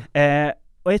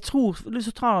 Og jeg tror,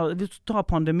 hvis du tar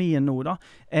pandemien nå da,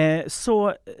 så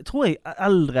tror jeg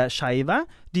eldre skeive,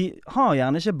 de har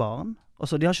gjerne ikke barn.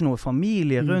 Altså, de har ikke noe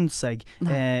familie rundt seg,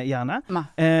 gjerne.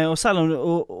 Og selv om,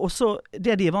 og så,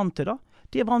 det de er vant til da,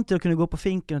 de er vant til å kunne gå på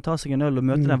finken og ta seg en øl og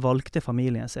møte den valgte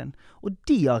familien sin. Og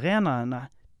de arenaene,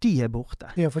 de er borte.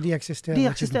 Ja, for de eksisterer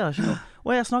ikke nå.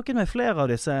 Og jeg har snakket med flere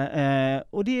av disse,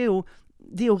 og de er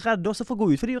jo redde også for å gå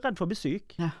ut, for de er jo redde for å bli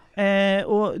syk.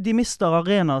 Og de mister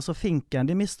arenaer som finken,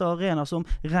 de mister arenaer som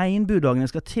regnbuedagene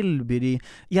skal tilby de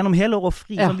gjennom hele året og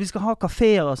fri, sånn at vi skal ha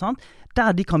kaféer og sånt,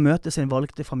 der de kan møte sin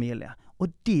valgte familie. Og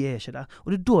de er ikke der.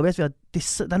 Og da vet vi at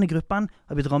denne gruppen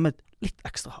har blitt rammet litt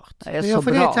ekstra hardt. Det er så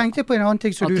for bra jeg tenkte på en annen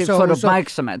ting som du sa. At de får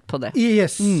oppmerksomhet på det.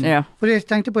 Yes. For jeg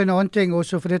tenkte på en annen ting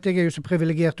også, for jeg er jo så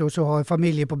privilegert også å ha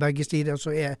familie på begge sider,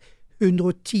 så er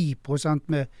 110%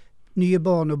 med nye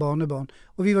barn og barnebarn.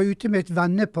 Og vi var ute med et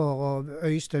vennepar av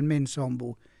Øystein, min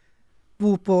sambo,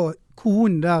 hvorpå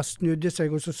konen der snudde seg,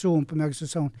 og så hun på meg, og så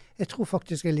sa hun, jeg tror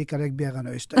faktisk jeg liker deg bedre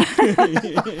enn Øystein.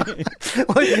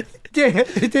 Og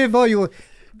det var jo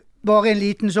bare en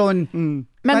liten sånn,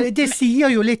 men det sier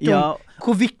jo litt om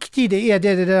hvor viktig det er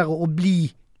det der å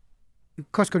bli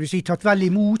hva skal du si, tatt vel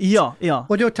imot. Ja.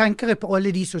 Og da tenker jeg på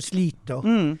alle de som sliter.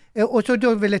 Og så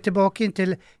da vil jeg tilbake inn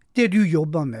til det du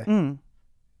jobber med.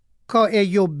 Hva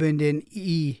jobben din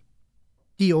i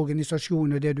de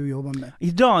organisasjonene og det du jobber med?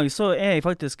 I dag så jeg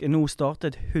faktisk nå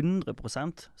startet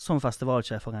 100% som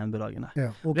festivalsjef for Regnbuedagene. Ja,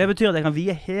 okay. Det betyr at jeg kan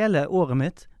vie hele året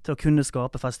mitt til å kunne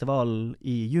skape festivalen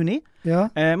i juni. Ja.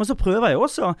 Men så prøver jeg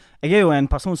også, jeg jo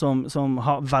en person som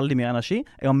har veldig mye energi,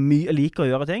 jeg liker å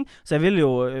gjøre ting, så jeg vil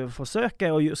jo forsøke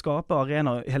å skape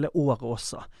arenaer hele året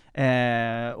også.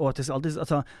 Og til alltid,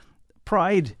 altså,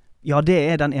 Pride, ja, det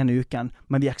den ene uken,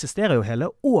 men vi eksisterer jo hele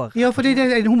år. Ja, for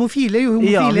homofile jo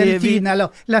homofile hele tiden,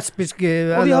 eller lesbiske.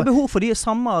 Og vi har behov for de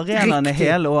samme arenaene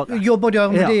hele året. Jobber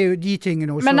der med det, de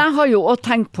tingene også. Men jeg har jo også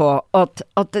tenkt på at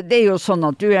det jo sånn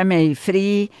at du med i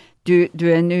FRI, du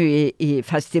nå i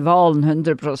festivalen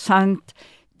 100%.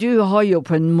 Du har jo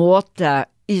på en måte,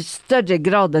 i større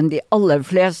grad enn de aller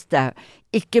fleste,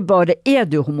 ikke bare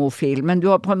du homofil, men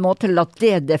du har på en måte latt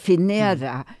det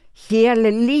definere hele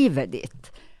livet ditt.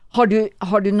 Har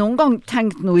du noen gang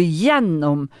tenkt noe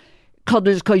igjennom hva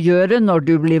du skal gjøre når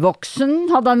du blir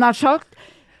voksen, hadde jeg nær sagt?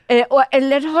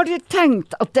 Eller har du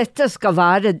tenkt at dette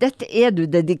du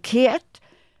dedikert,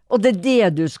 og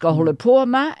det du skal holde på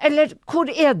med? Eller hvor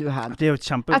du hen? Det jo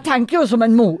jeg tenker jo som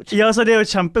en mor. Ja, så det jo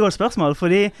et kjempegodt spørsmål,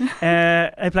 fordi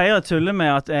jeg pleier å tulle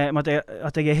med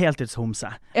at jeg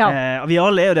heltidshomse. Ja. Vi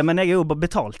alle jo det, men jeg jo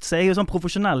betalt, så jeg jo sånn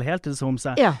profesjonell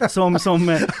heltidshomse, som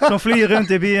flyr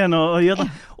rundt i byen og gjør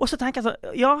det. Og så tenker jeg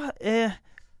sånn,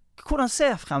 hvordan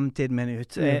ser fremtiden min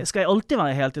ut? Skal jeg alltid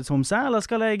være heltidshomse, eller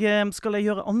skal jeg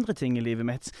gjøre andre ting i livet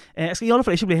mitt? Jeg skal i alle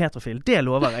fall ikke bli heterofil, det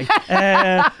lover jeg.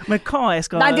 Men hva jeg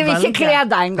skal velge... Nei, du vil ikke kle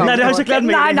deg en gang. Nei, det har ikke kledd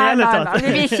meg i hele tatt. Nei, du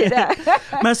vil ikke det.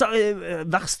 Men så,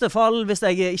 verste fall, hvis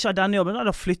jeg ikke har denne jobben,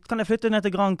 da kan jeg flytte ned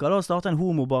til Granca, da starte en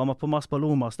homobar på Mas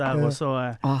Palomas der, og så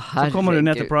kommer du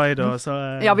ned til Pride, og så...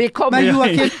 Ja, vi kommer. Men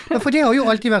Joakim, for det har jo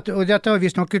alltid vært, og dette har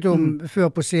vi snakket om før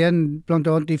på scenen, blant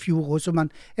annet i fjor også, men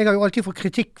jeg har jo alltid fått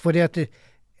kritikk for det at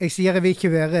jeg sier jeg vil ikke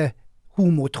være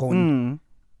homotron.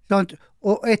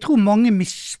 Og jeg tror mange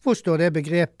misforstår det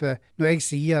begrepet når jeg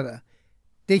sier det.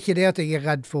 Det ikke det at jeg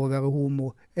redd for å være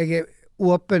homo. Jeg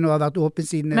åpen og har vært åpen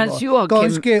siden jeg var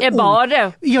ganske ung. Bare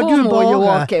homo,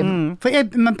 Joakim.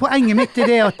 Men poenget mitt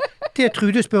det at det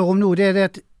Trude spør om nå, det det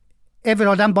at jeg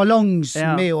vil ha den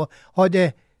balansen med å ha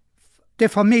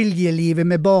det familielivet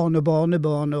med barn og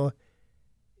barnebarn og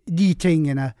de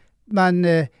tingene. Men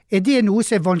det noe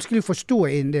som vanskelig å forstå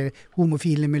i det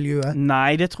homofile miljøet?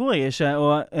 Nei, det tror jeg ikke.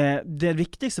 Og det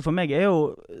viktigste for meg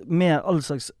jo med all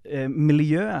slags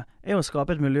miljø, å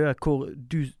skape et miljø hvor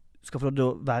du skal få lov til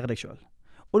å være deg selv.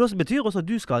 Og det betyr også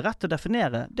at du skal ha rett til å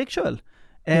definere deg selv.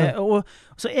 Og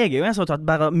så jeg jo en som har tatt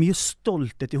bare mye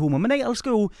stolthet i homo, men jeg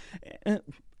elsker jo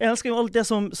alt det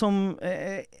som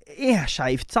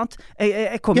skjevt, sant?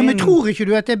 Men tror ikke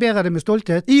du at det bedre det med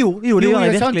stolthet? Jo, det gjør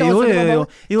jeg virkelig.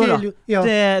 Jo da. Ja.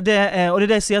 Og det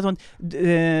det jeg sier sånn,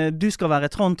 du skal være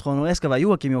Trond, og jeg skal være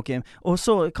Joakim, og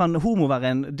så kan homo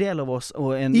være en del av oss,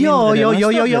 og en mindre del,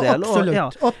 en større del.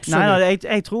 Absolutt. Nei,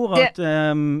 jeg tror at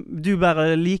du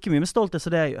bærer like mye med stolthet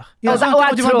som det jeg gjør.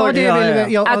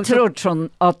 Jeg tror Trond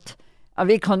at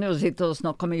vi kan jo sitte og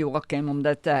snakke med Joakim om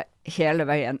dette hele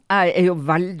veien. Jeg jo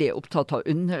veldig opptatt av å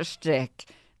understreke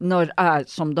når jeg,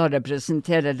 som da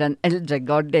representerer den eldre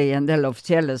garde i en del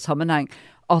offisielle sammenheng,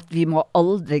 at vi må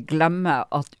aldri glemme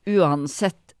at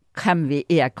uansett hvem vi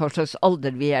hva slags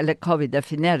alder vi eller hva vi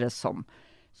defineres som,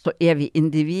 så vi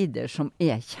individer som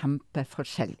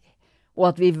kjempeforskjellige. Og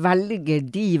at vi velger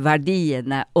de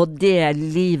verdiene og det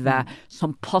livet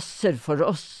som passer for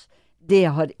oss, det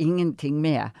har ingenting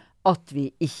med at vi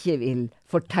ikke vil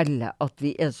fortelle at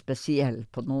vi spesielle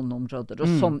på noen områder. Og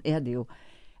sånn det jo.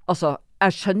 Altså,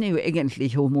 jeg skjønner jo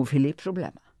egentlig ikke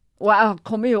homofiliproblemet. Og jeg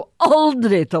kommer jo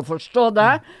aldri til å forstå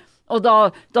det. Og da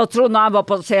tror jeg var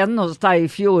på scenen hos deg i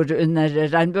fjor under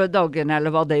Regnbuedagen,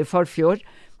 eller var det i forfjor,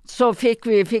 så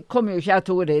kom jo ikke jeg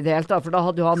til ordet i det hele tatt, for da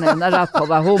hadde jo han ene rett på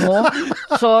å være homo.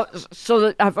 Så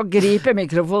jeg får gripe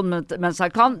mikrofonen mens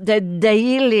jeg kan. Det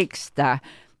deiligste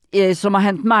som har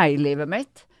hendt meg i livet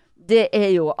mitt, det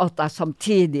jo at jeg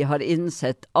samtidig har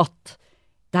innsett at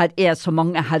det så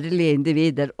mange herlige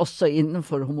individer også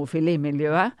innenfor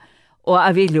homofilimiljøet, og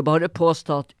jeg vil jo bare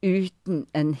påstå at uten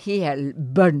en hel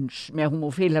bunch med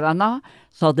homofile venner,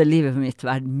 så hadde livet mitt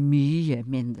vært mye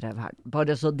mindre verdt.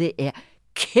 Bare så det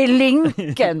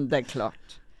klinkende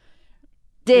klart.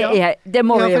 Det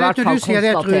må vi i hvert fall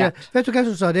konstatere. Vet du hva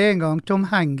som sa det en gang? Tom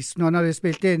Hanks, når han hadde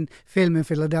spilt inn filmen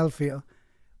Philadelphia,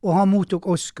 og han mottok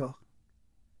Oscar.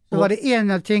 Så var det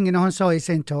en av tingene han sa i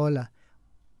sin tale.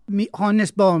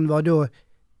 Hans barn var da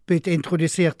blitt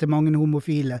introdusert til mange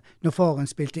homofile når faren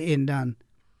spilte inn den.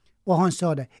 Og han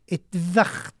sa det, et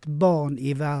hvert barn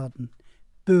I verden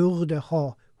burde ha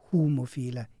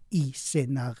homofile I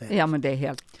sin nærhet. Ja, men det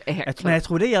helt klart. Men jeg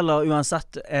tror det gjelder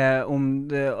uansett om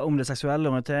det seksuelle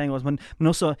orientering, men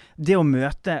også det å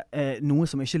møte noe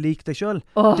som ikke liker deg selv.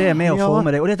 Det med å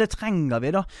forme deg, og det trenger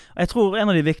vi da. Jeg tror en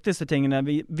av de viktigste tingene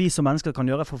vi som mennesker kan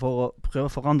gjøre for å prøve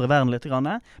å forandre verden litt,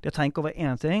 det å tenke over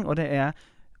en ting, og det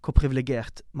hvor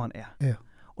privilegert man Ja.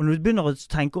 Og når du begynner å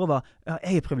tenke over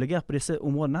jeg privilegert på disse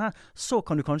områdene her, så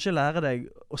kan du kanskje lære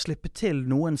deg å slippe til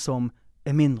noen som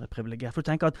mindre privilegert. For du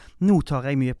tenker at nå tar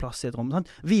jeg mye plass I et rom. Sant?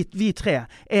 Vi tre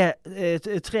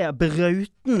tre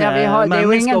brautende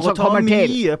mennesker og tar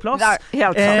mye plass.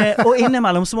 Og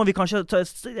innimellom så må vi kanskje ta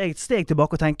et steg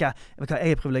tilbake og tenke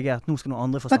jeg privilegert, nå skal noen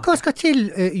andre få snakke. Men hva skal til,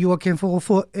 Joakim, for å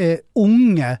få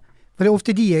unge, for det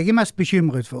ofte de jeg mest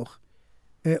bekymret for,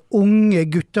 unge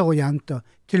gutter og jenter,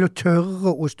 til å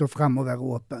tørre å stå frem og være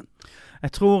åpen?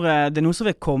 Jeg tror det noe som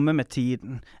vil komme med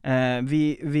tiden.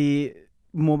 Vi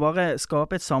må bare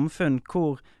skape et samfunn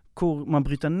hvor man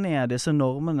bryter ned disse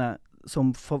normene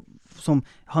som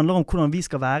handler om hvordan vi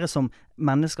skal være som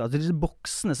mennesker. Det disse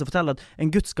boksene som forteller at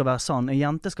en gutt skal være sann, en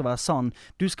jente skal være sann,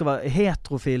 du skal være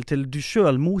heterofil til du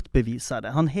selv motbeviser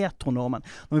det. Han heteronormen.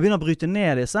 Når vi begynner å bryte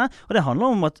ned disse, og det handler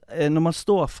om at når man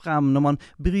står frem, når man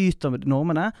bryter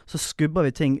normene, så skubber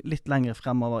vi ting litt lenger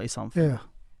fremover I samfunnet. Ja.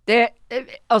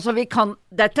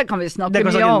 Dette kan vi snakke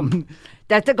mye om.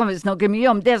 Dette kan vi snakke mye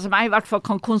om. Det som jeg I hvert fall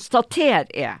kan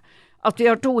konstatere at vi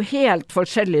har to helt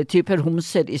forskjellige typer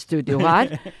homser I studio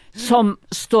her, som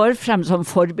står frem som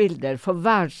forbilder for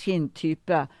hver sin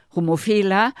type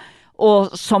homofile,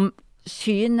 og som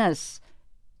synes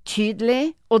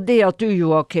tydelig, og det at du,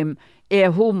 Joakim,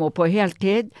 homo på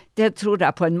heltid, det tror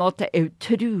jeg på en måte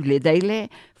utrolig deilig,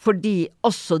 fordi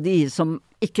også de som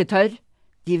ikke tør,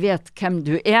 de vet hvem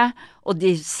du og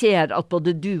de ser at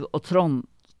både du og Trond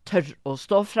tør å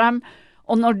stå frem.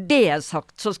 Og når det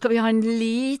sagt, så skal vi ha en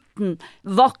liten,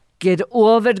 vakker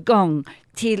overgang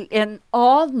til en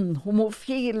annen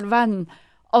homofil venn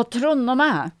av Trond og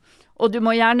meg. Og du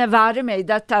må gjerne være med I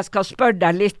dette. Jeg skal spørre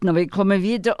deg litt når vi kommer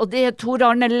videre. Og det Tor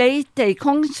Arne Leite I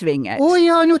Kongsvinger.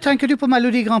 Ja, nå tenker du på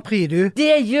Melodi Grand Prix, du.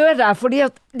 Det gjør jeg, fordi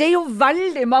at det jo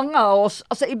veldig mange av oss.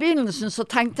 Altså, I begynnelsen så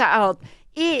tenkte jeg at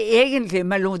egentlig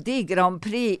Melodi Grand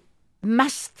Prix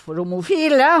mest for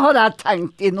homofile, hadde jeg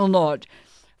tenkt I noen år.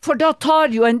 For da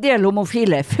tar jo en del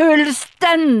homofile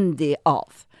fullstendig av.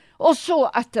 Og så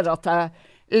etter at jeg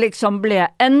liksom ble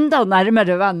enda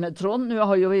nærmere venn med Trond, nå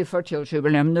har jo vi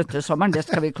 40-årsjubileum nå til sommeren, det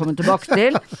skal vi komme tilbake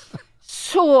til,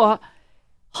 så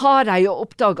har jeg jo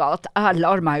oppdaget at jeg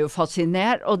lar meg jo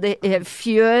fascinere, og det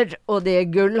fjør, og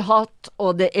det gullhatt,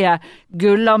 og det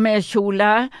gulla med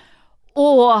kjole,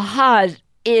 og her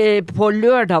på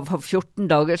lørdag for 14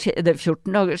 dager siden, det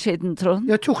 14 dager siden, Trond?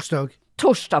 Ja, torsdag.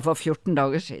 Torsdag for 14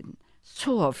 dager siden.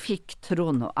 Så fikk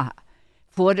Trond og jeg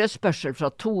forespørsel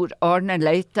fra Tor Arne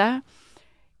Leite.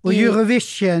 Og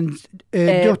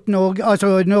Eurovision.org,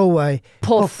 altså Norway,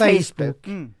 på Facebook.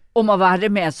 Om å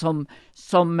være med som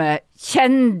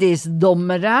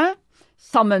kjendisdommere,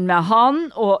 sammen med han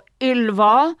og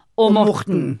Ylva og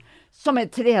Morten. Som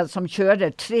 3 som kjører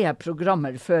 3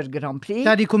 programmer før Grand Prix.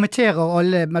 Der de kommenterer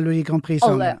alle Melodi Grand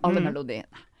Prix-sangene. Alle melodiene.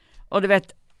 Og du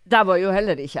vet, der var jo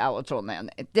heller ikke jeg og Trond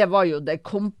enig. Det var jo det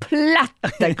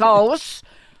komplette kaos.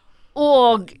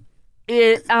 Og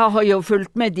jeg har jo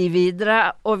fulgt med de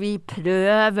videre, og vi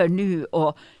prøver nå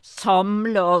å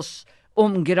samle oss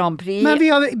om Grand Prix. Men vi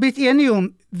har blitt enige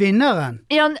om vinneren.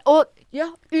 Ja,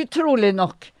 utrolig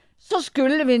nok. Så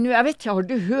skulle vi nå, jeg vet ikke, har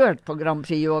du hørt på Grand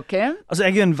Prix, Joakim? Altså,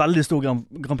 jeg en veldig stor Grand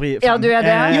Prix-fan. Ja, du det?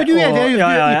 Ja, du det. Jeg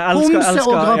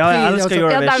elsker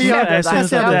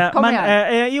Eurovision. Men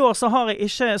I år så har jeg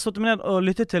ikke stått med ned og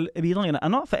lyttet til bidragene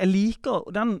ennå, for jeg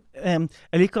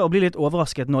liker å bli litt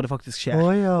overrasket når det faktisk skjer.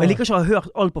 Og jeg liker ikke å ha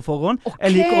hørt alt på forhånd.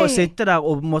 Jeg liker å sitte der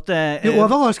og måtte... Du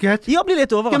overrasket? Ja, bli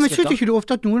litt overrasket. Ja, men synes ikke du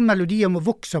ofte at noen melodier må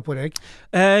vokse på deg?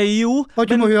 Jo.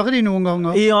 At du må høre de noen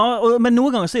ganger? Ja, men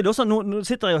noen ganger så det også, nå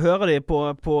sitter jeg og hører de på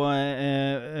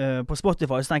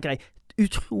Spotify, så tenker jeg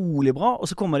utrolig bra, og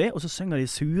så kommer de, og så synger de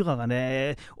surere enn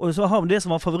det, og så har det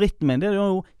som var favoritten min, det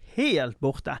jo helt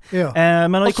borte. Ja.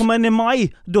 Men når jeg kommer inn I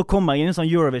mai, da kommer jeg inn I sånn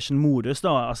Eurovision-modus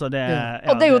da, altså det... Ja.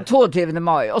 Og det jo 22.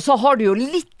 mai, og så har du jo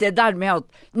litt det der med at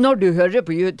når du hører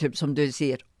på YouTube, som du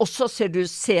sier, og så ser du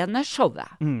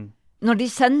sceneshowet, når de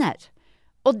sender,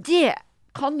 og det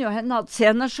kan jo hende at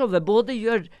sceneshowet både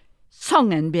gjør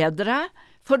sangen bedre,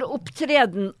 for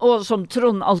opptreden, og som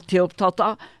Trond alltid opptatt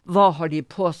av, hva har de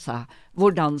på seg?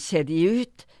 Hvordan ser de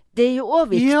ut? Det jo også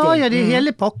viktig. Ja, det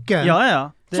hele pakken.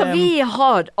 Ja. Så vi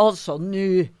har altså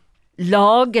nå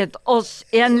laget oss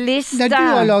en liste. Nei, du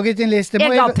har laget en liste.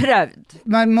 Jeg har prøvd.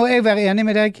 Men må jeg være enig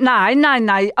med deg?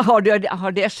 Nei. Har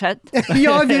det skjedd?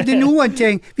 Ja, det er noen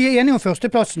ting. Vi er enige om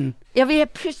førsteplassen. Ja, vi er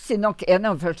pussig nok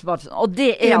enige om førsteplassen. Og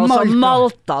det er altså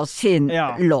Malta sin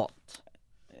låt.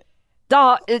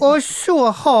 Og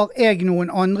så har jeg noen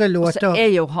andre låter. Og så er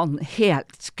jo han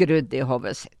helt skrudd i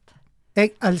hodet sitt.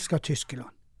 Jeg elsker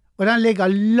Tyskland. Og den ligger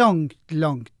langt,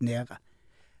 langt nede.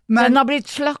 Den har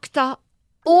blitt slakta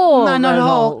overalt. Men han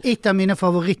har et av mine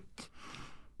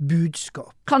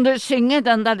favorittbudskap. Kan du synge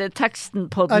den der teksten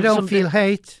på den? I don't feel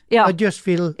hate, I just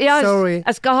feel sorry.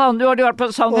 Jeg skal ha den, du har vært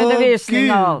på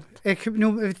sangundervisning og alt.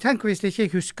 Tenk hvis jeg ikke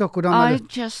husker hvordan det I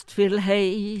just feel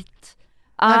hate,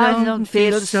 I don't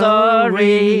feel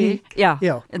sorry. Ja,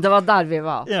 det var der vi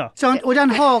var. Sånn, og den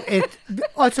har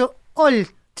altså all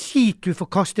tid du får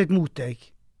kastet mot deg.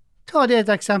 Ta det et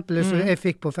eksempel som jeg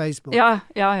fikk på Facebook. Ja,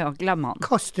 glem han.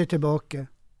 Kast det tilbake.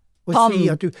 Og si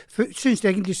at du syns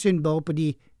egentlig synd bare på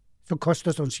de som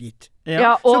kaster sånn skit.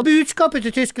 Så budskapet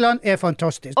til Tyskland er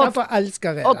fantastisk. Derfor elsker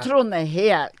jeg det. Og Trond er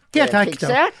helt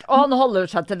fiksert, og han holder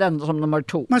seg til den som nummer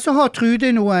 2. Men så har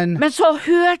Trude noen... Men så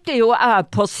hørte jo jeg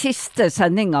på siste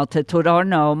sendinga til Tor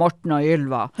Arne og Morten og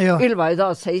Ylva. Ylva er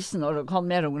da 16 år og kan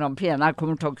mer om Grand Prix enn jeg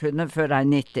kommer til å kunne før jeg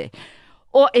er 90.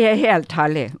 Og er helt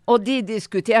herlig. Og de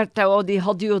diskuterte, og de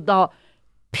hadde jo da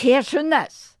Per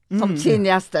Sundnes som sin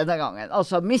gjest denne gangen.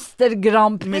 Altså Mr.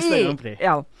 Grand Prix. Mr. Grand Prix.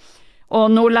 Ja.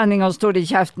 Og nordlendinger stod i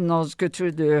kjeften og skulle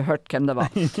tro du hørte hvem det var.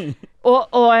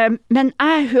 Men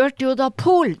jeg hørte jo da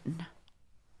Polen.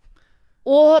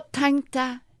 Og tenkte,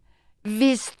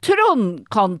 hvis Trond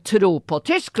kan tro på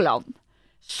Tyskland,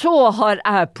 så har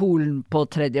jeg Polen på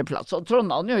 3. plass. Og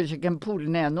Trond han gjør ikke hvem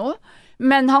Polen er nå.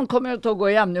 Men han kommer jo til å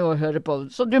gå hjem nå og høre på.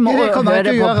 Så du må høre på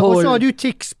Polen. Og så har du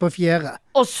Tix på 4.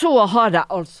 Og så har jeg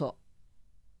altså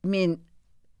min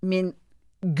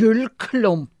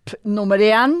gullklump nummer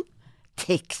 1.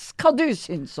 Tix. Hva du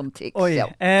syns om Tix?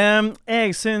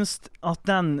 Jeg syns at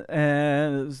den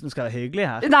nå skal jeg være hyggelig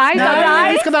her. Nei.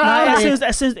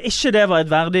 Jeg syns ikke det var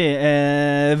et verdig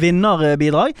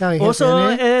vinnerbidrag. Og så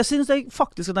syns jeg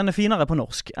faktisk at den er finere på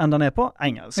norsk enn den er på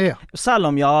engelsk. Selv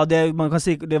om man kan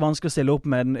si det er vanskelig å stille opp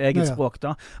med en eget språk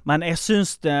da. Men jeg syns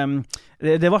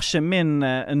det var ikke min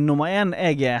nummer 1.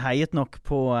 Jeg heiet nok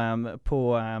på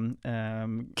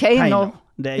Kano.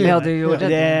 Ja, du gjorde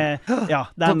det.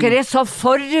 Dere er så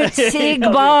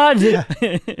forutsigbar.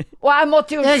 Og jeg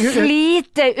måtte jo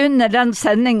slite under den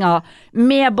sendinga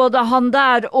med både han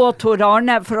der og Tor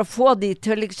Arne for å få de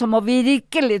til liksom å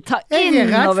virkelig ta inn over seg. Jeg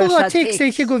er redd for at Tix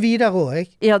ikke går videre også,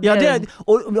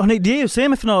 og de er jo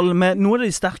semifinalen med noen av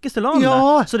de sterkeste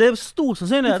landene, så det er stor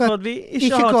sannsynlighet for at vi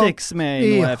ikke har Tix med i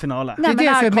noen finale. Nei, men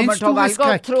jeg kommer til å velge å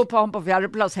tro på han på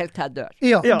 4. plass helt til jeg dør.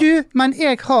 Men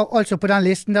jeg har altså på den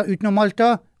listen der utenom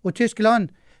Malta og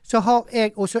Tyskland, så har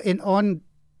jeg også en annen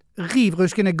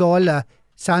rivruskende gale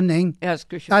sending.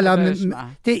 Eller,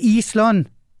 det er Island.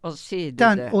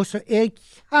 Den også er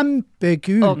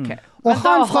kjempekul. Og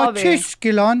han fra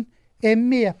Tyskland er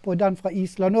med på den fra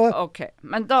Island.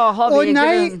 Men da har vi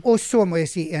og så må jeg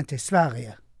si en til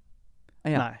Sverige.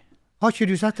 Nei. Har ikke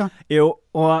du sett den? Jo,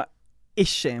 og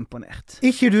ikke imponert.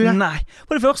 Ikke du det? Nei.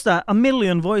 For det første, A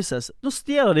Million Voices. Nå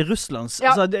stjeler de Russlands.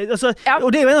 Og det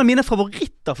er jo en av mine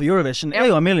favoritter for Eurovision, er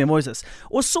jo A Million Voices.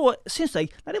 Og så synes jeg,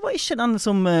 nei, det var ikke den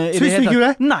som... Synes du ikke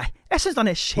det? Nei, jeg synes den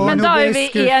er skjedd. Men da er vi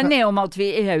enige om at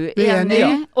vi er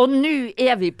uenige. Og nå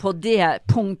er vi på det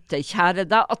punktet, kjære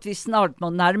da, at vi snart må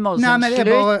nærme oss en slutt. Nei, men jeg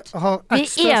bare har et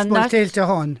spørsmål til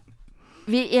han.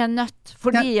 Vi er nødt,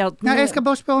 fordi at... Nei, jeg skal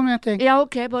bare spørre om en ting. Ja,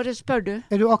 ok, bare spør du.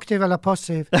 Er du aktiv eller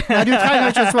passiv? Nei, du trenger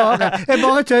ikke å svare. Jeg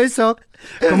bare tøyser.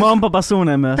 Kommer an på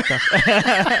personen jeg møter.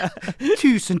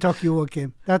 Tusen takk,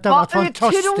 Joakim. Dette har vært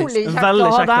fantastisk. Utrolig kjekt å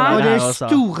ha deg. Og det er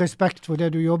stor respekt for det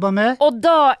du jobber med. Og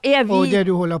da er vi... Og det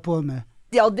du holder på med.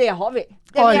 Ja, det har vi.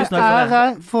 All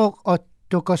ære for at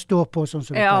dere står på sånn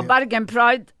som dere gjør. Ja, Bergen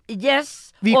Pride,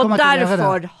 yes. Og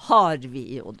derfor har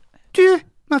vi jo det. Du...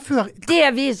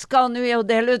 Det vi skal nå er å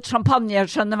dele ut champagne,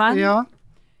 skjønner man? Ja.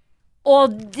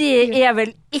 Og det er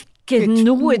vel ikke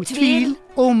noe tvil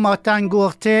om at den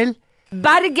går til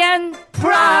Bergen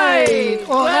Pride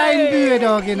og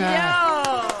regnbuedagene.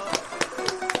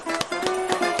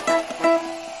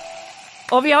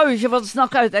 Og vi har jo ikke fått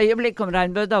snakket et øyeblikk om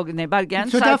regnbuedagene i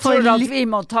Bergen, så jeg tror at vi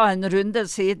må ta en runde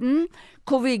siden,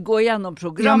 hvor vi går gjennom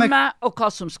programmet og hva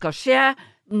som skal skje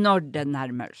når det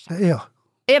nærmer seg. Ja.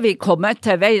 Er vi kommet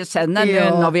til veis ende nå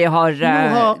når vi har... Nå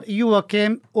har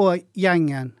Joakim og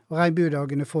gjengen og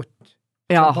regnbuedagene fått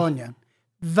champagnen.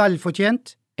 Vel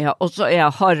fortjent. Ja, og så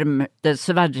er Harm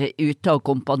dessverre ute av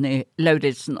kompani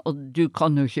Lauritsen, og du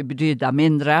kan jo ikke bry deg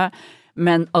mindre.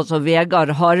 Men altså, Vegard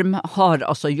Harm har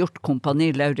altså gjort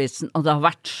Kompani Lauritzen, og det har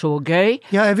vært så gøy.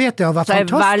 Ja, jeg vet det har vært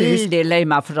fantastisk. Så jeg veldig lei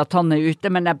meg for at han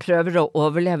ute, men jeg prøver å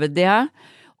overleve det.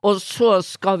 Og så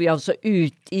skal vi altså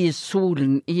ut i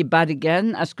solen i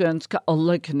Bergen. Jeg skulle ønske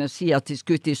alle kunne si at de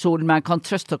skulle ut i solen, men jeg kan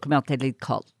trøste dere med at det litt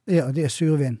kaldt. Ja, det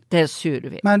survind. Det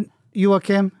survind. Men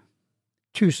Joakim,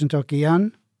 tusen takk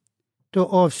igjen. Da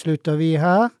avslutter vi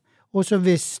her. Og så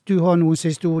hvis du har noen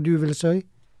siste ord du vil si.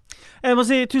 Jeg må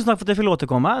si tusen takk for at jeg fikk lov til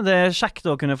å komme. Det kjekt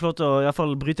å kunne få lov til å i hvert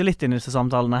fall bryte litt inn i disse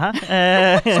samtalene her.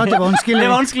 Så det er vanskelig. Det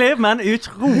er vanskelig, men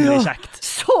utrolig kjekt.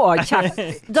 Så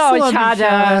kjekt. Da,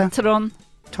 kjære Trond.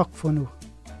 Takk for nå.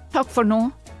 Takk for nå.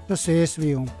 Da ses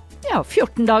vi om. Ja,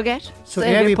 14 dager. Så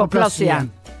er vi på plass igjen.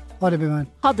 Ha det, Bjørn.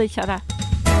 Ha det, kjære.